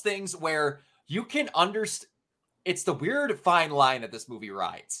one of those things where you can understand. It's the weird fine line that this movie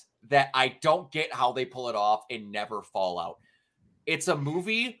rides that I don't get how they pull it off and never fall out. It's a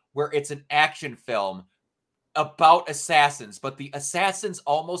movie where it's an action film about assassins, but the assassins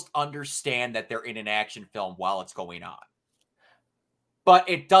almost understand that they're in an action film while it's going on. But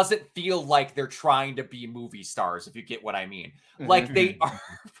it doesn't feel like they're trying to be movie stars, if you get what I mean. Like, they are.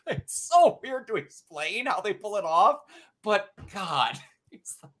 It's so weird to explain how they pull it off, but God,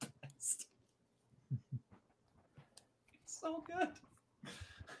 it's the best. It's so good.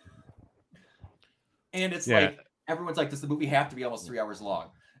 And it's like, everyone's like, does the movie have to be almost 3 hours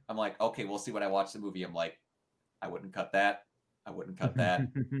long? I'm like, okay, we'll see when I watch the movie. I'm like, I wouldn't cut that. I wouldn't cut that.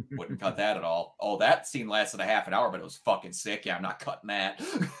 Wouldn't cut that at all. Oh, that scene lasted a half an hour, but it was fucking sick. Yeah, I'm not cutting that.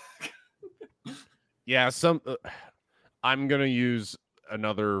 Yeah, I'm going to use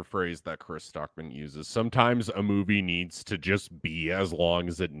another phrase that Chris Stockman uses. Sometimes a movie needs to just be as long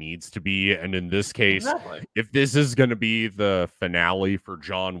as it needs to be. And in this case, if this is going to be the finale for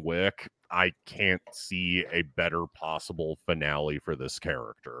John Wick, I can't see a better possible finale for this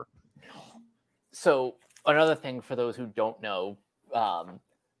character. So another thing for those who don't know,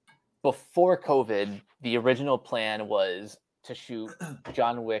 before COVID, the original plan was to shoot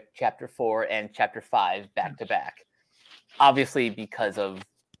John Wick Chapter 4 and Chapter 5 back to back. Obviously, because of,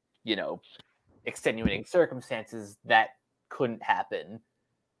 you know, extenuating circumstances, that couldn't happen.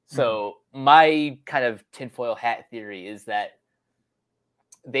 So my kind of tinfoil hat theory is that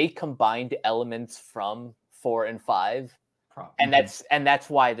they combined elements from 4 and 5, and that's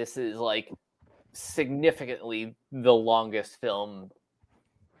why this is like significantly the longest film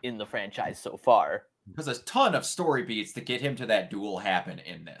in the franchise so far. Because a ton of story beats to get him to that duel happen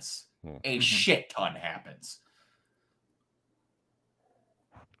in this. A shit ton happens.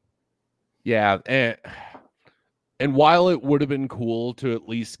 Yeah, and while it would have been cool to at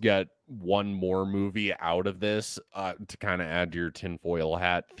least get one more movie out of this, to kind of add to your tinfoil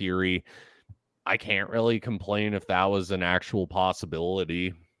hat theory, I can't really complain if that was an actual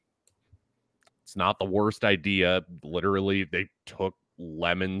possibility. It's not the worst idea. Literally, they took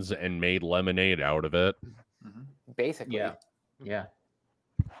lemons and made lemonade out of it. Basically. Yeah.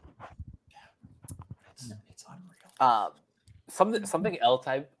 It's unreal. Something else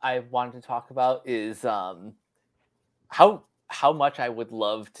I wanted to talk about is how much I would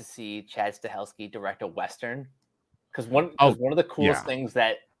love to see Chad Stahelski direct a Western, because one of the coolest things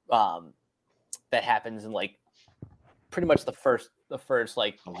that that happens in like pretty much the first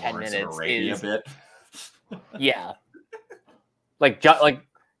like 10 minutes is like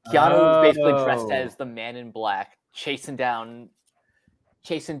Keanu is basically dressed as the Man in Black chasing down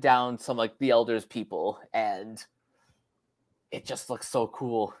some like the Elders people, and it just looks so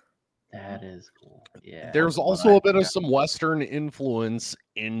cool. That is cool. Yeah. There's also a bit of some Western influence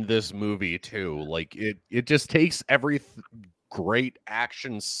in this movie too. Like it just takes every great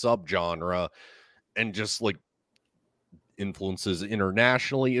action subgenre and just like influences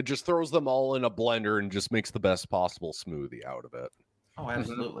internationally. It just throws them all in a blender and just makes the best possible smoothie out of it. Oh,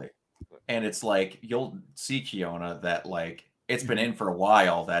 absolutely. And it's like, you'll see, Kiona, that like it's been in for a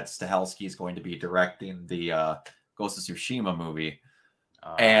while that Stahelski is going to be directing the Ghost of Tsushima movie.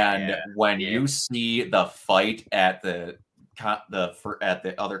 When you see the fight at the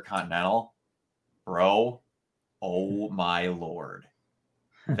other Continental, bro, oh my lord,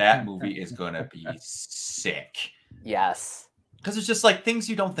 that movie is gonna be sick. Yes, because it's just like things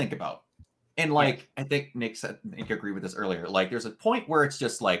you don't think about, and like I think Nick agreed with this earlier. Like, there's a point where it's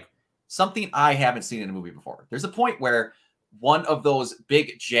just like something I haven't seen in a movie before. There's a point where one of those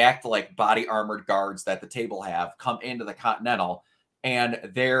big jacked like body armored guards that the table have come into the Continental. And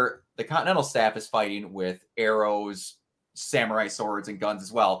the Continental staff is fighting with arrows, samurai swords, and guns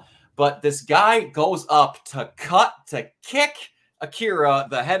as well. But this guy goes up to kick Akira,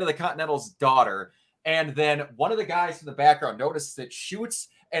 the head of the Continental's daughter. And then one of the guys in the background notices it, shoots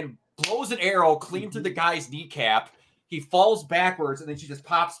and blows an arrow clean through the guy's kneecap. He falls backwards, and then she just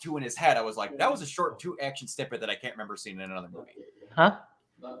pops two in his head. I was like, that was a short 2-action snippet that I can't remember seeing in another movie. Huh?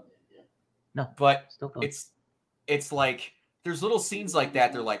 No. But it's like, there's little scenes like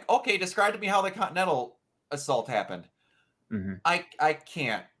that. They're like, okay, describe to me how the Continental assault happened. I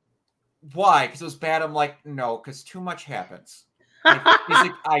can't. Why? Because it was bad. I'm like, no, because too much happens.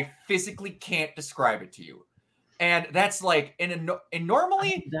 I physically can't describe it to you. And that's like, and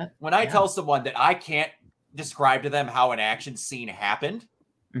normally when I tell someone that I can't describe to them how an action scene happened,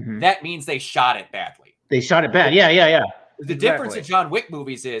 that means they shot it badly. They shot it bad. Yeah. The difference in John Wick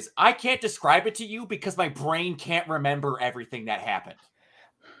movies is I can't describe it to you because my brain can't remember everything that happened.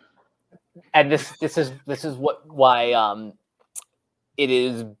 And this is why it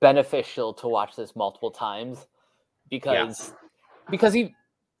is beneficial to watch this multiple times, because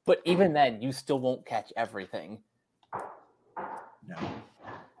even then you still won't catch everything. No.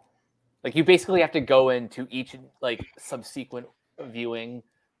 Like, you basically have to go into each like subsequent viewing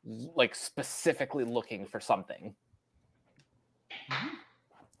like specifically looking for something.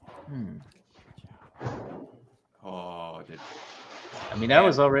 I mean, I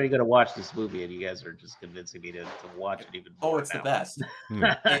was already going to watch this movie, and you guys are just convincing me to watch it even more. Oh, it's the best.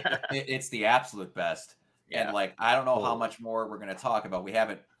 It's the absolute best. Yeah. And like, I don't know how much more we're going to talk about. We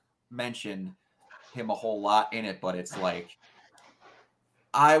haven't mentioned him a whole lot in it, but it's like,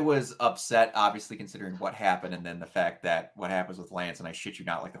 I was upset, obviously, considering what happened, and then the fact that what happens with Lance, and I shit you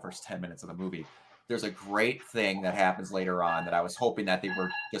not, like the first 10 minutes of the movie. There's a great thing that happens later on that I was hoping that they were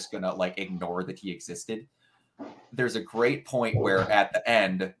just going to like ignore that he existed. There's a great point where at the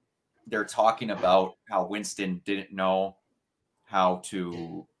end, they're talking about how Winston didn't know what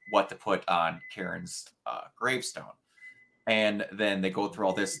to put on Karen's gravestone. And then they go through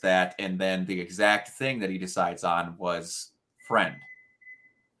all this, that, and then the exact thing that he decides on was friend.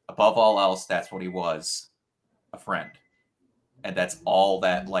 Above all else, that's what he was, a friend. And that's all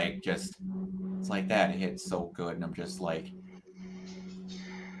that, like, just, it's like that. It hits so good. And I'm just like,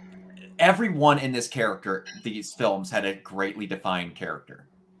 everyone in this character, these films had a greatly defined character.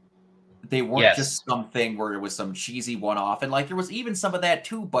 They weren't just something where it was some cheesy one-off. And like, there was even some of that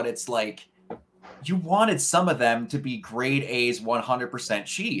too, but it's like, you wanted some of them to be grade A's 100%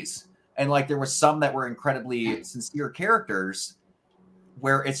 cheese. And like, there were some that were incredibly sincere characters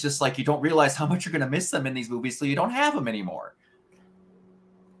where it's just like, you don't realize how much you're going to miss them in these movies, so you don't have them anymore.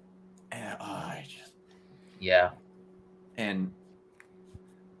 And Yeah. And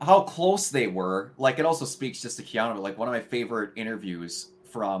how close they were. Like, it also speaks just to Keanu. Like, one of my favorite interviews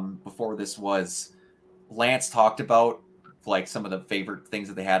from before this was Lance talked about like some of the favorite things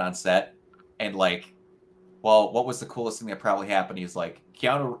that they had on set, and like, well, what was the coolest thing that probably happened? He's like,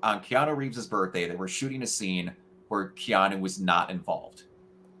 Keanu Reeves' birthday, they were shooting a scene where Keanu was not involved.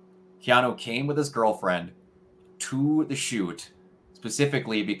 Keanu came with his girlfriend to the shoot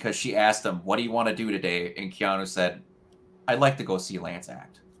specifically because she asked him, "What do you want to do today?" And Keanu said, "I'd like to go see Lance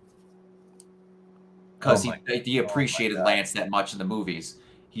act." Because he appreciated Lance that much in the movies.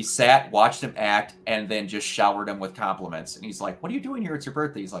 He sat, watched him act, and then just showered him with compliments. And he's like, "What are you doing here? It's your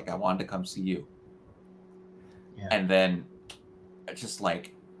birthday." He's like, "I wanted to come see you." Yeah. And then just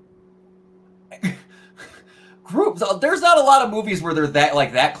like groups. There's not a lot of movies where they're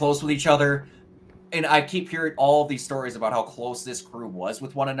that close with each other. And I keep hearing all these stories about how close this crew was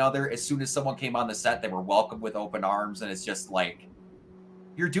with one another. As soon as someone came on the set, they were welcomed with open arms. And it's just like,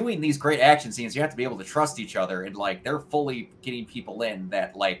 you're doing these great action scenes. You have to be able to trust each other. And like, they're fully getting people in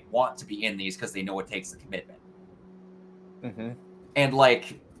that like want to be in these because they know it takes the commitment. Mm-hmm. And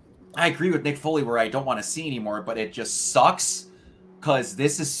like, I agree with Nick Foley where I don't want to see anymore, but it just sucks because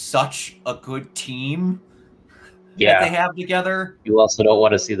this is such a good team that they have together. You also don't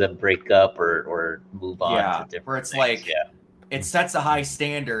want to see them break up or move on to different where it's things. Like, it sets a high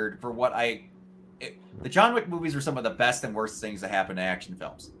standard for what the John Wick movies are some of the best and worst things that happen to action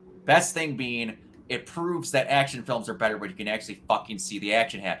films. Best thing being, it proves that action films are better when you can actually fucking see the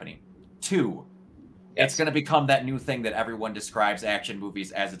action happening. 2, it's going to become that new thing that everyone describes action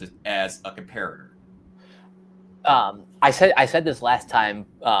movies as a comparator. I said this last time,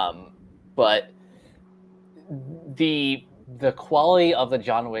 but the quality of the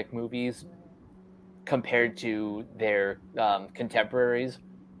John Wick movies compared to their contemporaries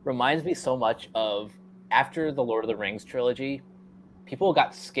reminds me so much of after the Lord of the Rings trilogy, people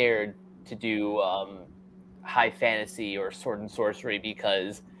got scared to do high fantasy or sword and sorcery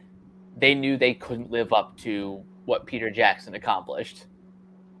because they knew they couldn't live up to what Peter Jackson accomplished.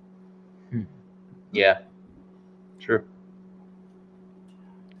 Yeah, true.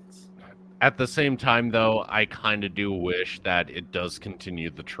 At the same time, though, I kind of do wish that it does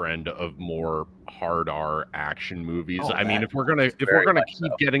continue the trend of more hard R action movies. I mean, if we're gonna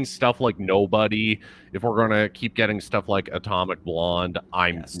keep getting stuff like Nobody, if we're gonna keep getting stuff like Atomic Blonde,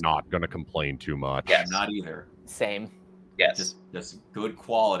 I'm not gonna complain too much. Yeah, not either. Same. Yes, just good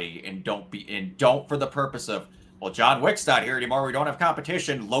quality, and don't for the purpose of, well, John Wick's not here anymore, we don't have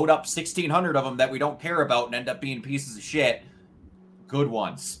competition, load up 1,600 of them that we don't care about and end up being pieces of shit. Good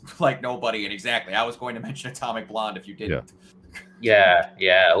ones, like Nobody, and exactly. I was going to mention Atomic Blonde if you didn't. Yeah,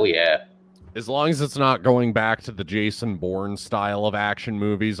 oh yeah. As long as it's not going back to the Jason Bourne style of action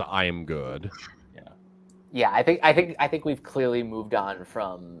movies, I am good. Yeah. I think we've clearly moved on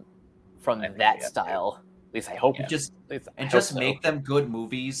from that style. At least I hope. Just make them good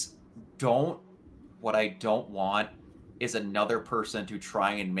movies. What I don't want is another person to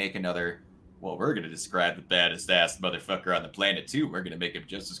try and make another. Well, we're going to describe the baddest ass motherfucker on the planet, too. We're going to make him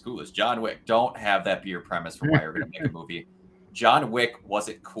just as cool as John Wick. Don't have that be your premise for why you're going to make a movie. John Wick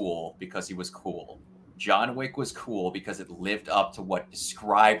wasn't cool because he was cool. John Wick was cool because it lived up to what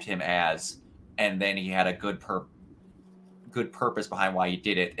described him as, and then he had a good purpose behind why he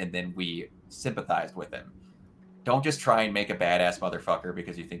did it, and then we sympathized with him. Don't just try and make a badass motherfucker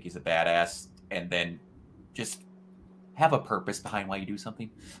because you think he's a badass, and then just have a purpose behind why you do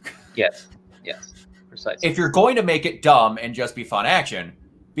something. Yes, precisely. If you're going to make it dumb and just be fun action,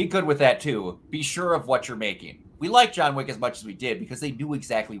 be good with that too. Be sure of what you're making. We like John Wick as much as we did because they knew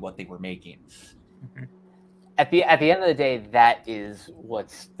exactly what they were making. Mm-hmm. At the end of the day, that is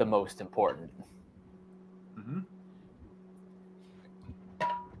what's the most important. Mm-hmm.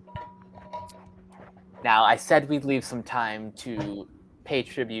 Now, I said we'd leave some time to pay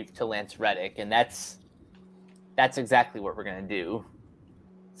tribute to Lance Reddick, and that's exactly what we're going to do.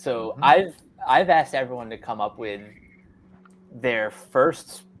 So I've asked everyone to come up with their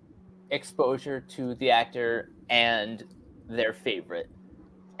first exposure to the actor and their favorite.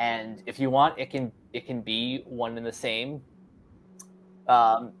 And if you want, it can be one and the same.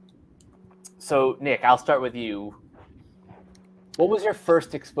 So Nick, I'll start with you. What was your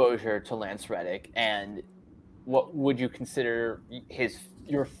first exposure to Lance Reddick, and what would you consider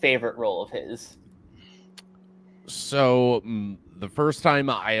your favorite role of his? So the first time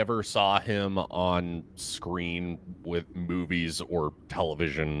I ever saw him on screen with movies or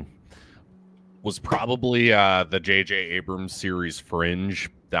television was probably the J.J. Abrams series Fringe.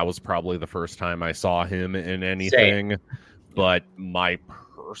 That was probably the first time I saw him in anything. Same. But my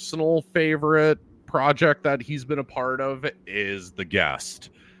personal favorite project that he's been a part of is The Guest.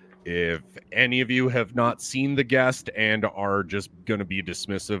 If any of you have not seen The Guest and are just going to be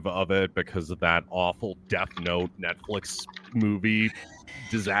dismissive of it because of that awful Death Note Netflix movie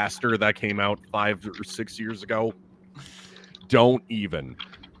disaster that came out 5 or 6 years ago, don't even.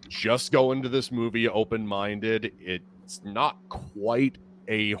 Just go into this movie open-minded. It's not quite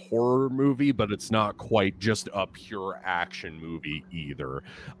a horror movie, but it's not quite just a pure action movie either.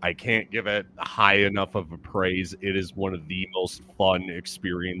 I can't give it high enough of a praise. It is one of the most fun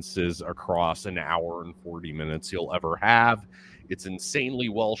experiences across an hour and 40 minutes you'll ever have. It's insanely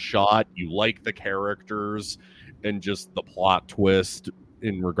well shot. You like the characters, and just the plot twist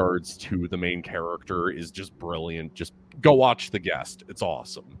in regards to the main character is just brilliant. Just go watch The Guest. It's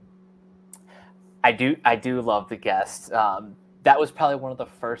awesome. I do love The Guest. That was probably one of the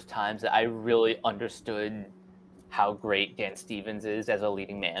first times that I really understood how great Dan Stevens is as a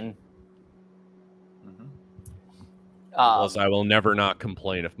leading man. Mm-hmm. Plus, I will never not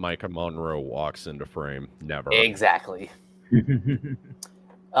complain if Micah Monroe walks into frame. Never. Exactly. Kiona,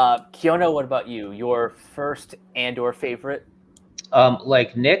 what about you? Your first and/or favorite?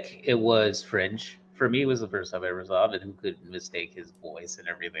 Like Nick, it was Fringe. For me, it was the first time I ever saw it, and who could mistake his voice and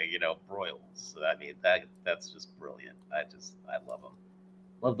everything, Broyles. So, I mean, that's just brilliant. I love him.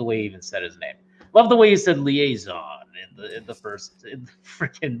 Love the way he even said his name. Love the way he said liaison in the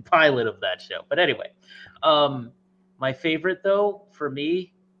freaking pilot of that show. But anyway, my favorite though, for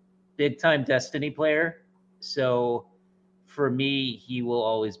me, big time Destiny player. So for me, he will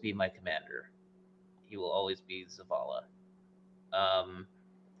always be my commander. He will always be Zavala.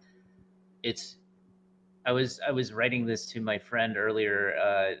 I was writing this to my friend earlier,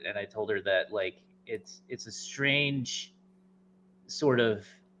 and I told her that it's a strange sort of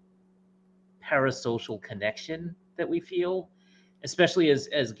parasocial connection that we feel, especially as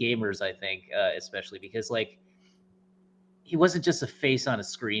gamers. I think, especially because he wasn't just a face on a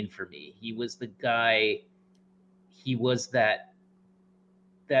screen for me. He was the guy. He was that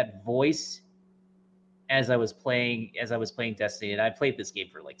voice as I was playing Destiny, and I played this game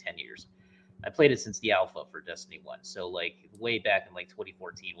for 10 years. I played it since the alpha for Destiny 1. So way back in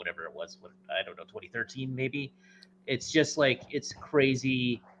 2014, whatever it was, I don't know, 2013 maybe. It's just it's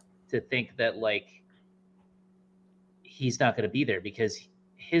crazy to think that he's not going to be there, because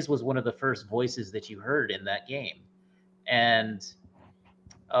his was one of the first voices that you heard in that game. And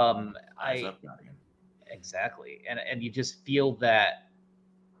Eyes up, Guardian. Exactly. And you just feel that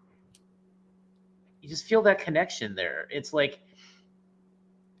connection there. It's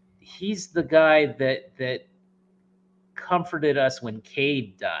he's the guy that comforted us when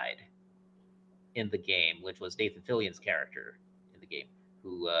Cade died in the game, which was Nathan Fillion's character in the game,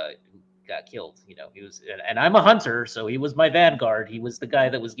 who got killed. He was, and I'm a hunter, so he was my vanguard. He was the guy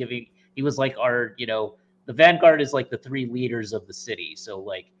that was giving. He was our, the vanguard is the three leaders of the city. So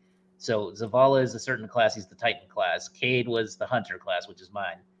so Zavala is a certain class. He's the Titan class. Cade was the hunter class, which is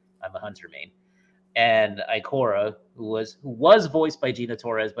mine. I'm a hunter main. And Ikora, who was voiced by Gina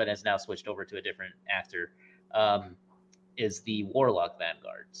Torres, but has now switched over to a different actor, is the Warlock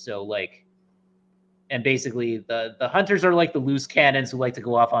Vanguard. So and basically the hunters are the loose cannons who like to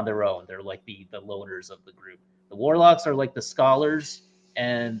go off on their own. They're the loners of the group. The Warlocks are the scholars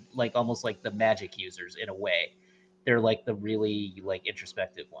and almost the magic users in a way. They're the really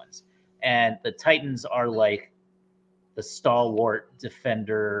introspective ones. And the Titans are the stalwart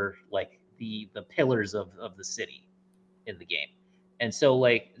defender, the pillars of the city in the game. And so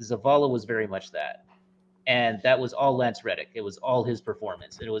Zavala was very much that. And that was all Lance Reddick. It was all his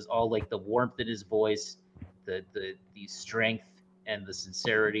performance. It was all the warmth in his voice, the strength and the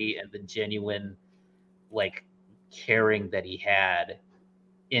sincerity and the genuine caring that he had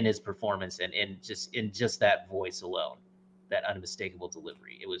in his performance, and in just that voice alone, that unmistakable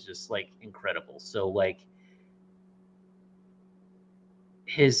delivery. It was just incredible. So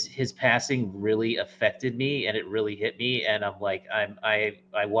his passing really affected me, and it really hit me, and I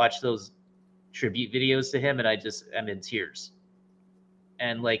watched those tribute videos to him, and I'm in tears.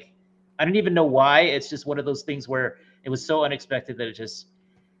 And I don't even know why. It's just one of those things where it was so unexpected that it's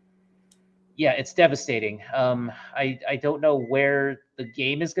devastating. I don't know where the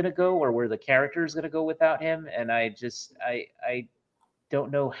game is going to go or where the character is going to go without him, and I don't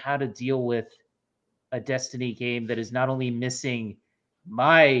know how to deal with a Destiny game that is not only missing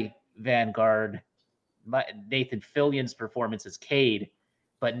my Vanguard, my Nathan Fillion's performance as Cade,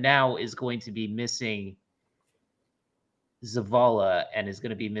 but now is going to be missing Zavala and is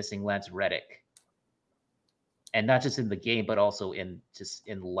going to be missing Lance Reddick. And not just in the game, but also in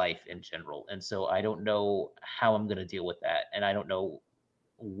life in general. And so I don't know how I'm going to deal with that. And I don't know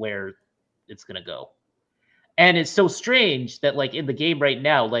where it's gonna go. And it's so strange that like in the game right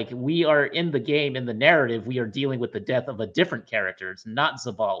now, like we are in the game, in the narrative, we are dealing with the death of a different character. It's not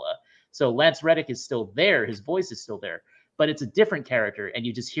Zavala. So Lance Reddick is still there. His voice is still there, but it's a different character. And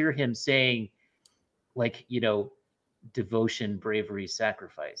you just hear him saying like, you know, devotion, bravery,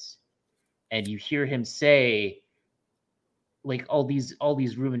 sacrifice. And you hear him say like all these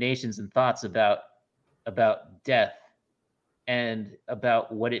ruminations and thoughts about death and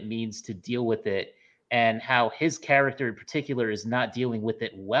about what it means to deal with it, and how his character in particular is not dealing with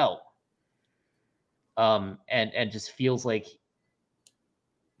it well. And just feels like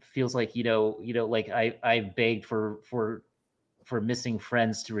you know like I begged for missing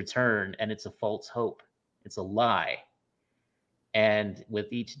friends to return, and it's a false hope, it's a lie. And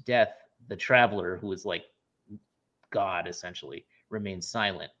with each death, the traveler, who is like God essentially, remains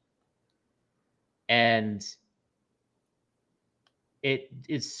silent. And it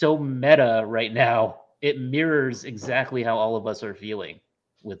is so meta right now. It mirrors exactly how all of us are feeling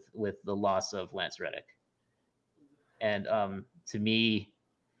with the loss of Lance Reddick. And to me,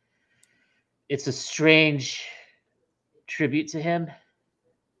 it's a strange tribute to him.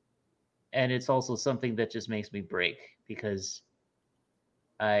 And it's also something that just makes me break, because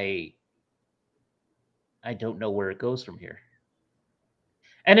I don't know where it goes from here.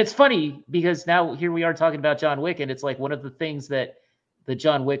 And it's funny because now here we are talking about John Wick, and it's like one of the things that the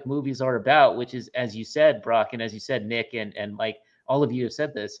John Wick movies are about, which is, as you said, Brock, and as you said, Nick, and Mike, all of you have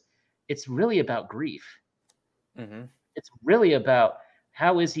said this, it's really about grief. Mm-hmm. It's really about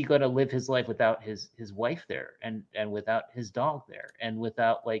how is he going to live his life without his wife there, and without his dog there, and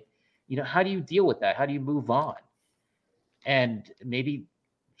without, like, you know, how do you deal with that? How do you move on? And maybe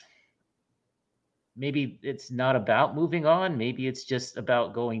it's not about moving on. Maybe it's just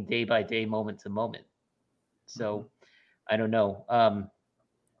about going day by day, moment to moment. So I don't know.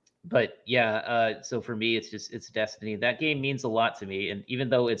 But yeah, so for me, it's Destiny. That game means a lot to me. And even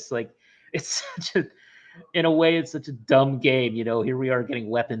though it's like, it's such a, in a way, it's such a dumb game, you know, here we are getting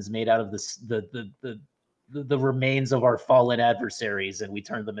weapons made out of the remains of our fallen adversaries, and we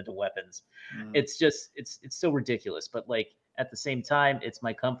turn them into weapons. It's just, it's so ridiculous. But like, at the same time, it's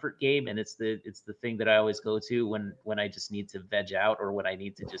my comfort game, and it's the thing that I always go to when I just need to veg out, or when I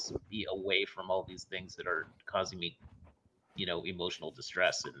need to just be away from all these things that are causing me, you know, emotional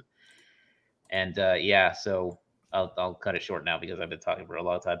distress. And yeah, so I'll cut it short now because I've been talking for a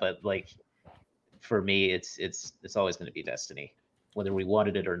long time. But like, for me, it's always going to be Destiny, whether we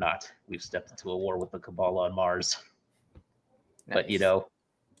wanted it or not. We've stepped into a war with the Cabal on Mars. Nice. But you know,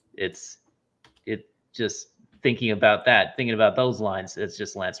 it just thinking about those lines, it's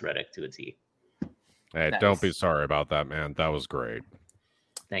just Lance Reddick to a T. Hey, nice. Don't be sorry about that, man. That was great.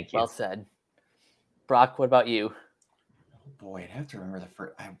 Thank you. Well said. Brock, what about you? Boy, I'd have to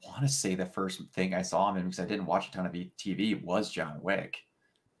remember I want to say the first thing I saw him in, because I didn't watch a ton of TV, was John Wick.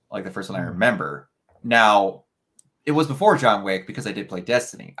 Like the first one I remember. Now, it was before John Wick because I did play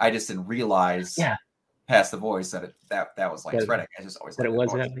Destiny. I just didn't realize past the voice that that was Lance Reddick. I just always that it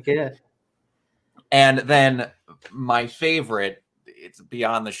was yeah. And then my favorite, it's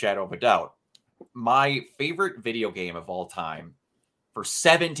beyond the shadow of a doubt, my favorite video game of all time for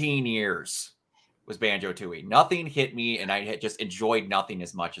 17 years was Banjo-Tooie. Nothing hit me, and I had just enjoyed nothing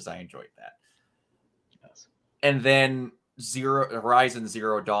as much as I enjoyed that. Yes. And then Horizon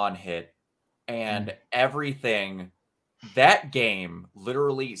Zero Dawn hit, and everything, that game,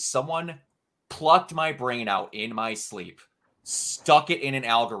 literally someone plucked my brain out in my sleep, stuck it in an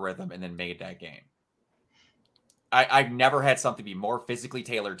algorithm, and then made that game. I've never had something be more physically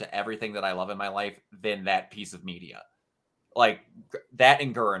tailored to everything that I love in my life than that piece of media. Like, that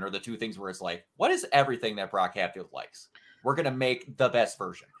and Gurren are the two things where it's like, what is everything that Brock Hatfield likes? We're going to make the best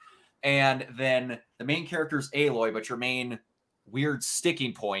version. And then the main character is Aloy, but your main weird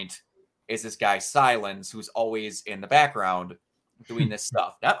sticking point is this guy Silence, who's always in the background doing this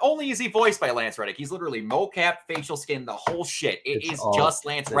stuff. Not only is he voiced by Lance Reddick, he's literally mocap, facial skin, the whole shit. It's just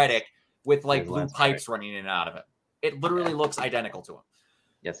Lance Reddick with like blue pipes running in and out of it. It literally looks identical to him.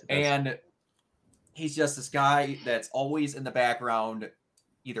 Yes, it does. And he's just this guy that's always in the background,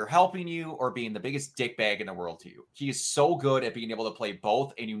 either helping you or being the biggest dickbag in the world to you. He is so good at being able to play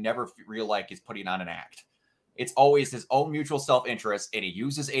both, and you never feel like he's putting on an act. It's always his own mutual self-interest, and he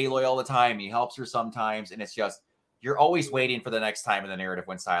uses Aloy all the time. He helps her sometimes, and it's just, you're always waiting for the next time in the narrative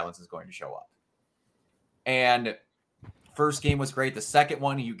when Silence is going to show up. And first game was great. The second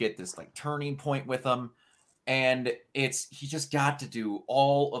one, you get this like turning point with him. And he just got to do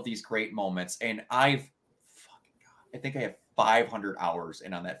all of these great moments. And I think I have 500 hours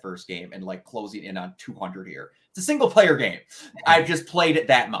in on that first game, and like closing in on 200 here. It's a single player game. I've just played it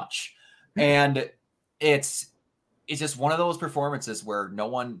that much. And it's just one of those performances where no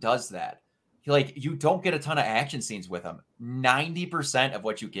one does that. Like, you don't get a ton of action scenes with him. 90% of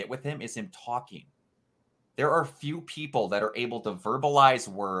what you get with him is him talking. There are few people that are able to verbalize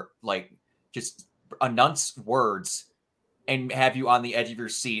like just announce words and have you on the edge of your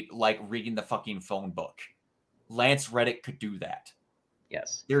seat, like reading the fucking phone book. Lance Reddick could do that.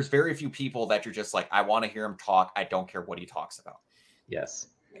 Yes. There's very few people that you're just like, I want to hear him talk. I don't care what he talks about. Yes.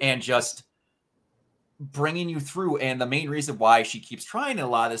 And just bringing you through. And the main reason why she keeps trying a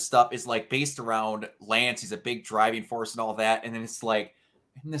lot of this stuff is like based around Lance. He's a big driving force and all that. And then it's like,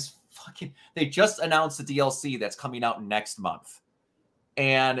 they just announced the DLC that's coming out next month.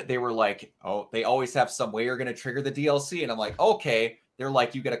 And they were like, oh, they always have some way you're going to trigger the DLC. And I'm like, okay. They're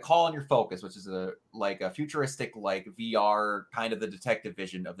like, you get a call on your focus, which is a futuristic, like VR kind of the detective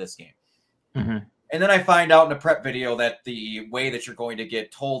vision of this game. Mm-hmm. And then I find out in a prep video that the way that you're going to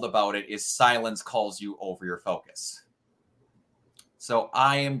get told about it is silence calls you over your focus. So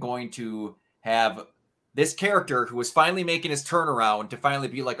I am going to have this character who is finally making his turnaround to finally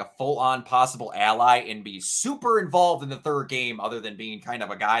be like a full-on possible ally and be super involved in the third game, other than being kind of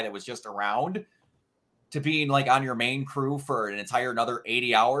a guy that was just around, to being like on your main crew for an entire another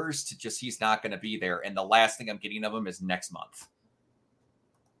 80 hours to just, he's not going to be there. And the last thing I'm getting of him is next month.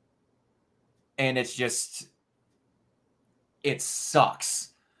 And it's just, it sucks,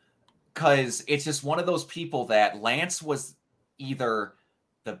 because it's just one of those people that Lance was either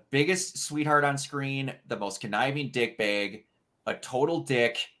the biggest sweetheart on screen, the most conniving dickbag, a total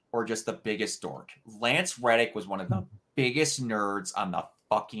dick, or just the biggest dork. Lance Reddick was one of the biggest nerds on the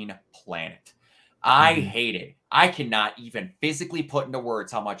fucking planet. I hate it. I cannot even physically put into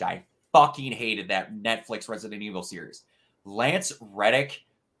words how much I fucking hated that Netflix Resident Evil series. Lance Reddick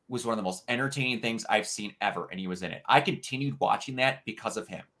was one of the most entertaining things I've seen ever, and he was in it. I continued watching that because of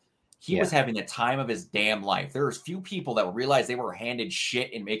him. He was having the time of his damn life. There's few people that would realize they were handed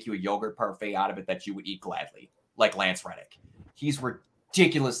shit and make you a yogurt parfait out of it that you would eat gladly, like Lance Reddick. He's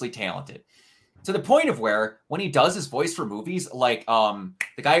ridiculously talented. To the point of where, when he does his voice for movies, like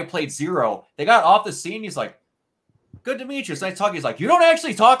the guy who played Zero, they got off the scene, he's like, good to meet you. It's nice talking. He's like, you don't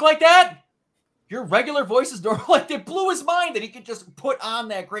actually talk like that? Your regular voice is normal. Like, it blew his mind that he could just put on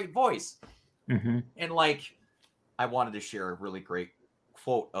that great voice. Mm-hmm. And like, I wanted to share a really great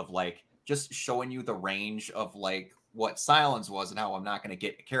quote of like, just showing you the range of like what silence was and how I'm not going to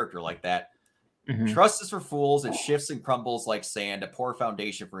get a character like that. Mm-hmm. Trust is for fools. It shifts and crumbles like sand, a poor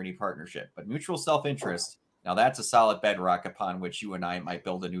foundation for any partnership. But mutual self-interest, now that's a solid bedrock upon which you and I might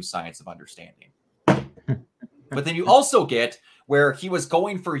build a new science of understanding. But then you also get where he was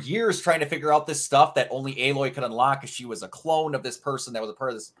going for years trying to figure out this stuff that only Aloy could unlock, because she was a clone of this person that was a part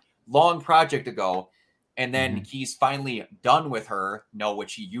of this long project ago. And then he's finally done with her,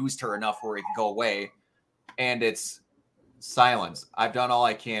 which he used her enough where he could go away. And it's silence. I've done all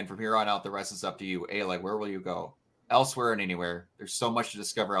I can. From here on out, the rest is up to you. Aloy, where will you go? Elsewhere and anywhere. There's so much to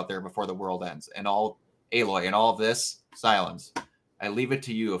discover out there before the world ends. And all Aloy and all of this, silence. I leave it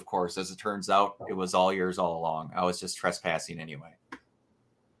to you, of course. As it turns out, it was all yours all along. I was just trespassing anyway.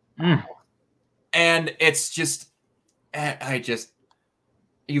 And it's just,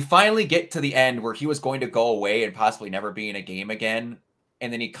 you finally get to the end where he was going to go away and possibly never be in a game again.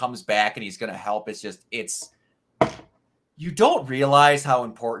 And then he comes back and he's going to help. You don't realize how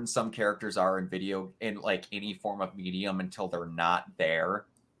important some characters are in like any form of medium until they're not there.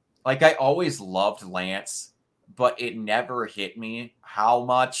 Like, I always loved Lance, but it never hit me how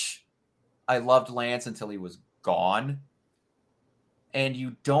much I loved Lance until he was gone. And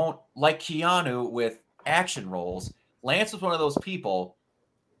you don't, like Keanu with action roles, Lance was one of those people,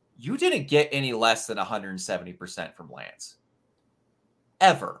 you didn't get any less than 170% from Lance.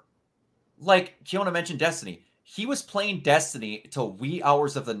 Ever. Like Keanu mentioned Destiny. He was playing Destiny till wee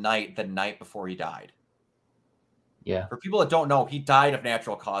hours of the night before he died. Yeah. For people that don't know, he died of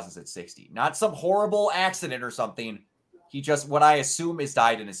natural causes at 60. Not some horrible accident or something. He just, what I assume is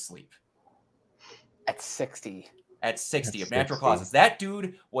died in his sleep. At 60. At 60 of natural causes. That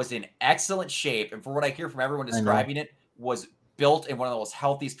dude was in excellent shape. And for what I hear from everyone describing it, was built in one of the most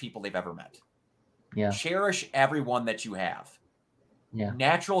healthiest people they've ever met. Yeah. Cherish everyone that you have. Yeah.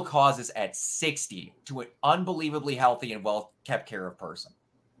 Natural causes at 60 to an unbelievably healthy and well kept care of person.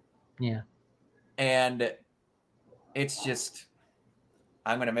 Yeah. And it's just,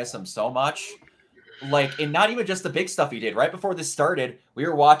 I'm going to miss him so much. Like, and not even just the big stuff he did. Right before this started, we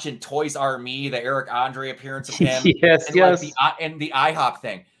were watching Toys R Me, the Eric Andre appearance of him. Yes, and yes. Like and the IHOP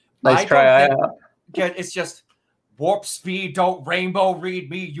thing. Nice try, IHOP. It's just warp speed, don't rainbow read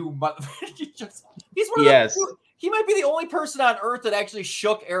me, you mother. He's one of yes. he might be the only person on Earth that actually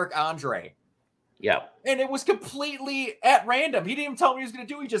shook Eric Andre. Yeah. And it was completely at random. He didn't even tell me what he was going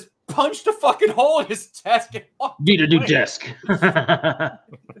to do. He just punched a fucking hole in his desk and walked Need a new away. desk. And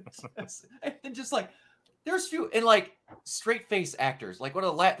then just like, there's few, and like straight face actors, like what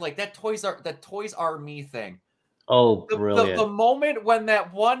a like that Toys R Me thing. Oh, brilliant. The moment when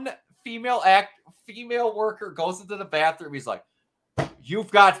that one female worker goes into the bathroom, he's like,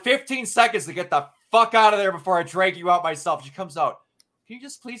 "You've got 15 seconds to get the fuck out of there before I drag you out myself." She comes out. Can you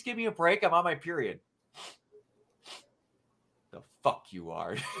just please give me a break? I'm on my period. The fuck you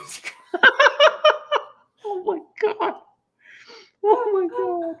are. Oh my god. Oh my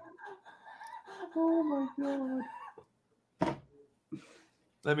god. Oh my god.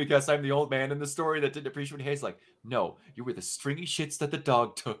 Let me guess, I'm the old man in the story that didn't appreciate what Hayes like. No, you were the stringy shits that the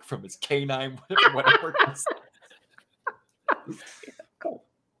dog took from his canine, whatever.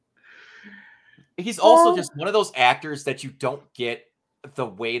 He's also just one of those actors that you don't get the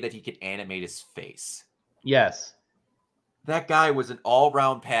way that he can animate his face. Yes. That guy was an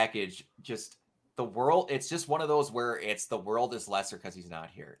all-round package. Just the world, it's just one of those where it's the world is lesser because he's not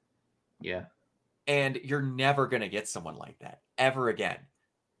here. Yeah. And you're never going to get someone like that ever again.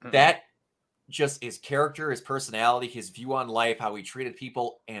 Mm-hmm. That just his character, his personality, his view on life, how he treated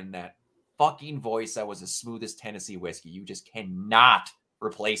people, and that fucking voice that was as smooth as Tennessee whiskey. You just cannot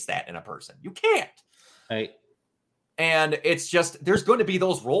replace that in a person. You can't. Right. And it's just, there's going to be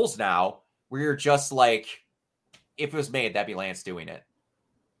those roles now where you're just like, if it was made, that'd be Lance doing it.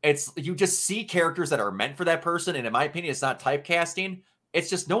 It's, you just see characters that are meant for that person. And in my opinion, it's not typecasting. It's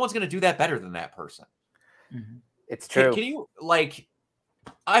just, no one's going to do that better than that person. Mm-hmm. It's true. Can you, like,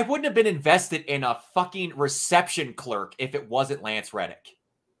 I wouldn't have been invested in a fucking reception clerk if it wasn't Lance Reddick.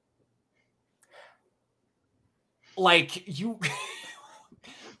 Like, you...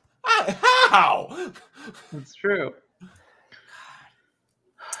 How? That's true.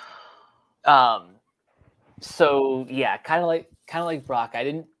 So yeah, kind of like Brock.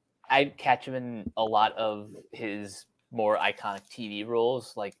 I'd catch him in a lot of his more iconic TV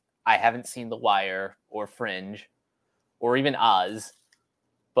roles. Like, I haven't seen The Wire or Fringe or even Oz,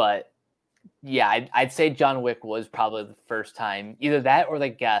 but yeah, I'd say John Wick was probably the first time, either that or The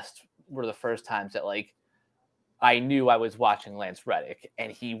Guest were the first times that like I knew I was watching Lance Reddick,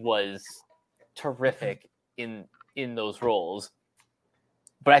 and he was terrific in those roles.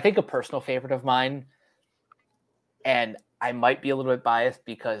 But I think a personal favorite of mine, and I might be a little bit biased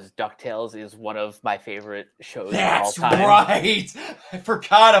because DuckTales is one of my favorite shows of all time. That's right. I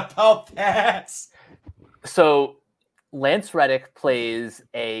forgot about that. So Lance Reddick plays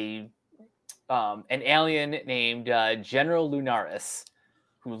an alien named General Lunaris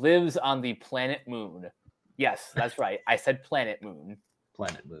who lives on the planet Moon. Yes, that's right. I said planet Moon.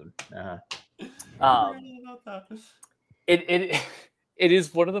 Planet Moon. It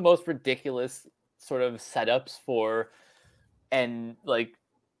is one of the most ridiculous sort of setups for an like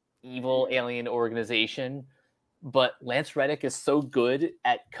evil alien organization, but Lance Reddick is so good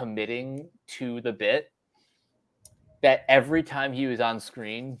at committing to the bit that every time he was on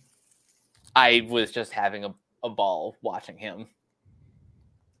screen, I was just having a ball watching him.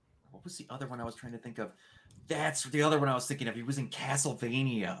 What was the other one I was trying to think of? That's the other one I was thinking of. He was in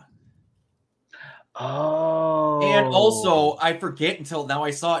Castlevania. Oh. And also, I forget until now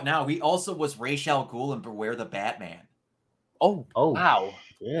I saw it now. He also was Ra's al Ghul in Beware the Batman. Oh, wow.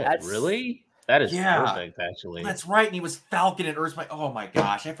 Yeah, really? That is perfect, actually. That's right. And he was Falcon and Earth's oh my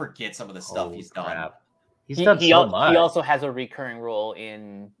gosh. I forget some of the stuff he's done. He's done so much. He also has a recurring role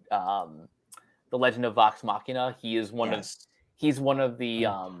in The Legend of Vox Machina. He is one of the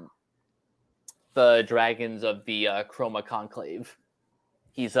dragons of the Chroma Conclave.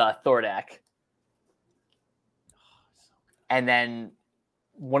 He's Thordak. And then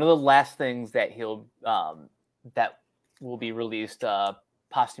one of the last things that that will be released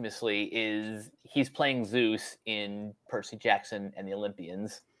posthumously is he's playing Zeus in Percy Jackson and the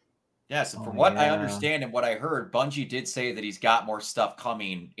Olympians. Yes, and from what I understand and what I heard, Bungie did say that he's got more stuff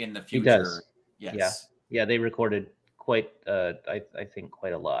coming in the future. He does. Yes. Yeah, they recorded quite, I think,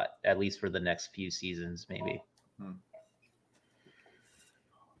 quite a lot, at least for the next few seasons, maybe.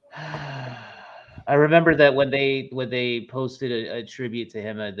 I remember that when they posted a tribute to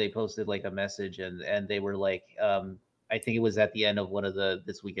him, they posted like a message, and they were like, I think it was at the end of one of the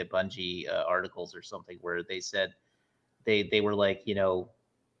This Week at Bungie articles or something, where they said they were like, you know,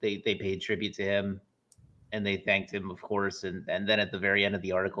 they paid tribute to him, and they thanked him, of course, and then at the very end of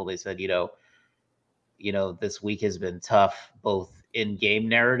the article, they said, you know, this week has been tough, both in game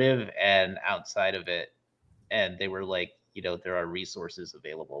narrative and outside of it. And they were like, there are resources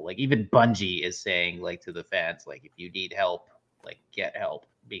available. Like even Bungie is saying like to the fans, like if you need help, like get help,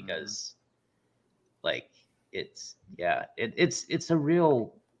 because like it's a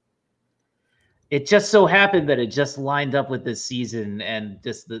real. It just so happened that it just lined up with this season and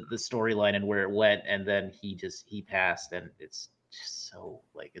just the storyline and where it went, and then he passed, and it's just so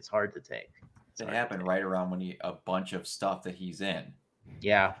like it's hard to take. It happened right around when a bunch of stuff that he's in.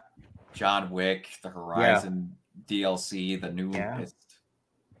 Yeah. John Wick, the Horizon DLC, the new. Yeah.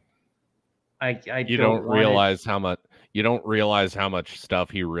 You don't realize how much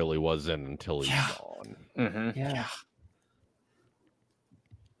stuff he really was in until he's gone. Mm-hmm. Yeah.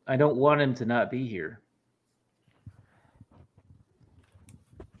 I don't want him to not be here.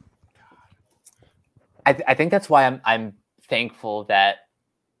 I think that's why I'm thankful that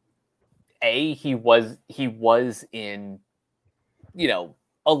he was in,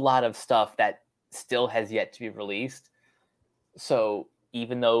 a lot of stuff that still has yet to be released. So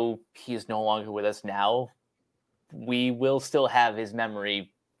even though he is no longer with us now, we will still have his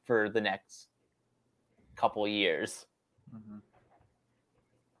memory for the next couple of years. Mm-hmm.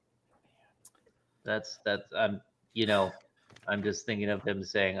 That's I'm just thinking of him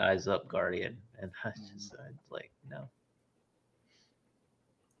saying "Eyes up, Guardian," and I'm like, no.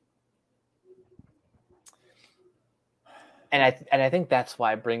 And I think that's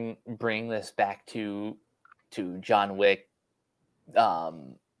why bring this back to John Wick.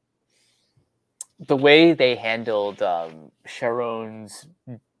 The way they handled Sharon's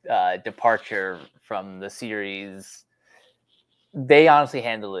departure from the series, they honestly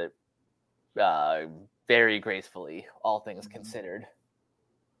handled it very gracefully, all things considered.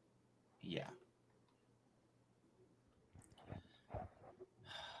 Yeah.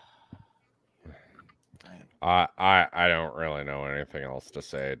 I don't really know anything else to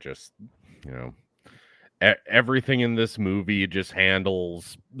say. Just, everything in this movie just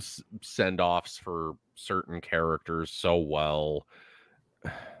handles send-offs for certain characters so well.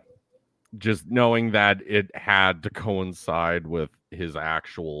 Just knowing that it had to coincide with his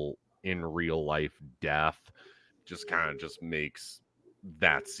actual in real life death just kind of just makes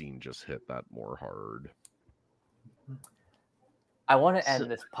that scene just hit that more hard. I want to end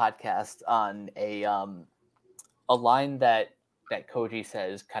this podcast on a line that Koji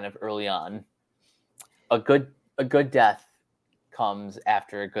says kind of early on. A good death comes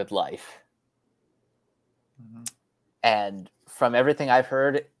after a good life. Mm-hmm. And from everything I've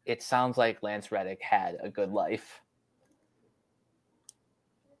heard, it sounds like Lance Reddick had a good life.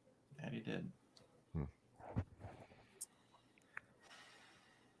 Yeah, he did.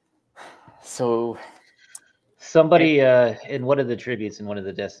 So somebody in one of the tributes, in one of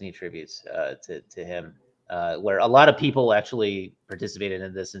the Destiny tributes to him, where a lot of people actually participated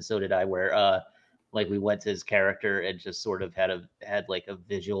in this, and so did I, where like we went to his character and just sort of had like a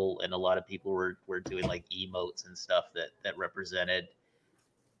visual, and a lot of people were doing like emotes and stuff that represented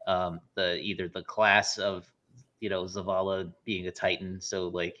either the class of Zavala being a Titan, so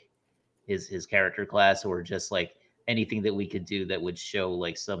like his character class, or just like anything that we could do that would show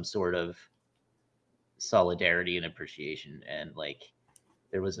like some sort of solidarity and appreciation. And like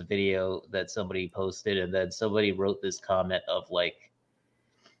there was a video that somebody posted, and then somebody wrote this comment of what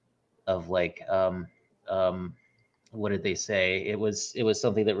did they say? It was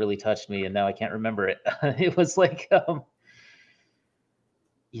something that really touched me, and now I can't remember it. It was like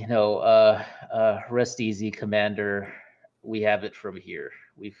rest easy, Commander, we have it from here.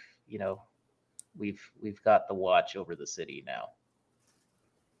 We've got the watch over the city now.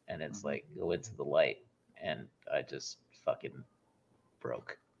 And it's like, go into the light. And I just fucking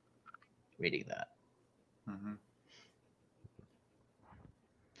broke reading that. Mm-hmm.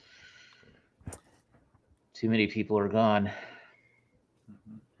 Too many people are gone.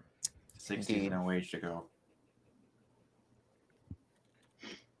 60 no wage to go.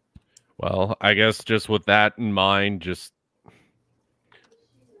 Well, I guess just with that in mind, just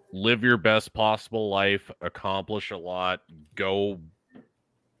live your best possible life, accomplish a lot, go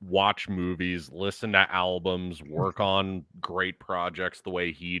watch movies, listen to albums, work on great projects the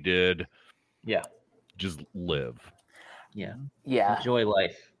way he did. Yeah. Just live. Yeah. Yeah. Enjoy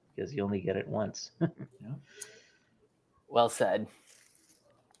life, because you only get it once. Yeah. Well said.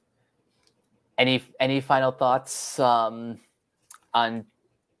 Any final thoughts on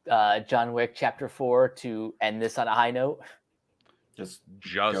John Wick Chapter 4 to end this on a high note? Just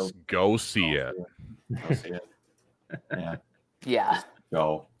go see it. Go see it. Yeah. Yeah. Just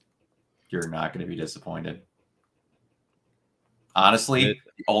go. You're not going to be disappointed. Honestly,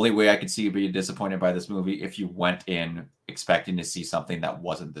 the only way I could see you being disappointed by this movie if you went in expecting to see something that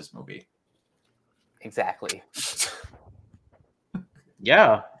wasn't this movie. Exactly.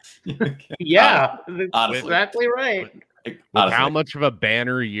 Yeah. Yeah. Honestly. Exactly right. With how much of a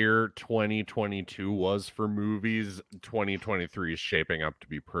banner year 2022 was for movies, 2023 is shaping up to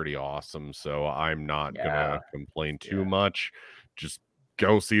be pretty awesome. So I'm not gonna complain too much. Just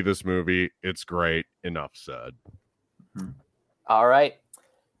go see this movie. It's great. Enough said. All right.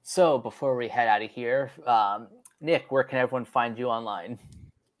 So before we head out of here, Nick, where can everyone find you online?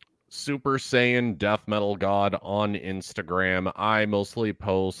 Super Saiyan Death Metal God on Instagram. I mostly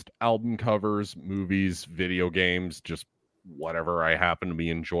post album covers, movies, video games, just whatever I happen to be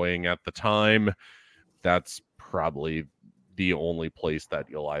enjoying at the time. That's probably the only place that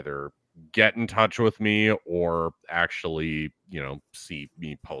you'll either get in touch with me or actually, see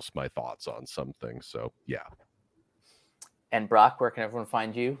me post my thoughts on something. So, yeah. And Brock, where can everyone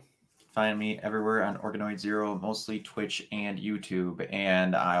find you? Find me everywhere on Organoid Zero, mostly Twitch and YouTube.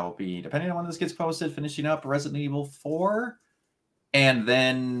 And I'll be, depending on when this gets posted, finishing up Resident Evil 4. And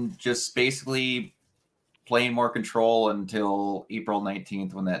then just basically playing more Control until April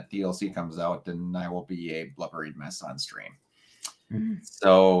 19th when that DLC comes out. And I will be a blubbering mess on stream.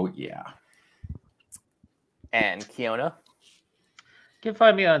 So, yeah. And Kiona? You can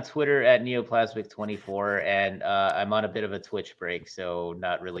find me on Twitter at Neoplasmic24, and I'm on a bit of a Twitch break, so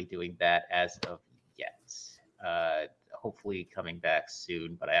not really doing that as of yet. Hopefully coming back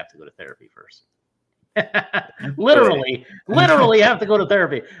soon, but I have to go to therapy first. literally have to go to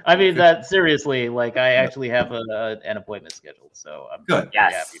therapy. I mean that seriously. Like I actually have an appointment scheduled, so I'm very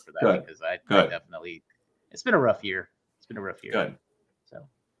happy for that because I definitely. It's been a rough year. Good. So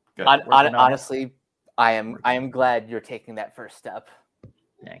good. Honestly, I am glad you're taking that first step.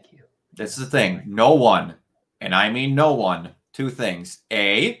 Thank you. This is the thing. No one, and I mean no one, two things.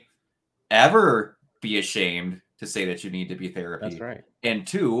 A, ever be ashamed to say that you need to be therapy. That's right. And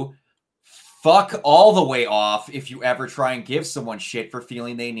two, fuck all the way off if you ever try and give someone shit for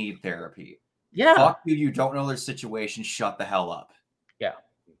feeling they need therapy. Yeah. Fuck you don't know their situation. Shut the hell up. Yeah.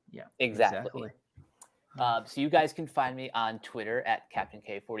 Exactly. So you guys can find me on Twitter at Captain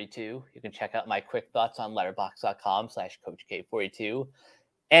K42. You can check out my quick thoughts on letterboxd.com/CoachK42.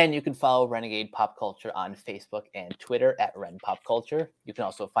 And you can follow Renegade Pop Culture on Facebook and Twitter at Ren Pop Culture. You can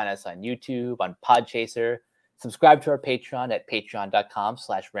also find us on YouTube, on Podchaser. Subscribe to our Patreon at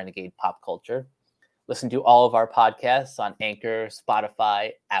patreon.com/Renegade Pop Culture. Listen to all of our podcasts on Anchor,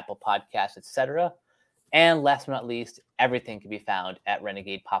 Spotify, Apple Podcasts, etc. And last but not least, everything can be found at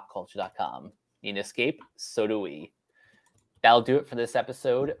renegadepopculture.com. Need an escape? So do we. That'll do it for this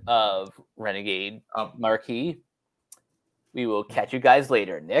episode of Renegade Marquee. We will catch you guys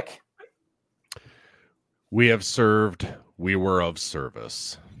later. Nick? We have served. We were of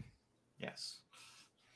service. Yes.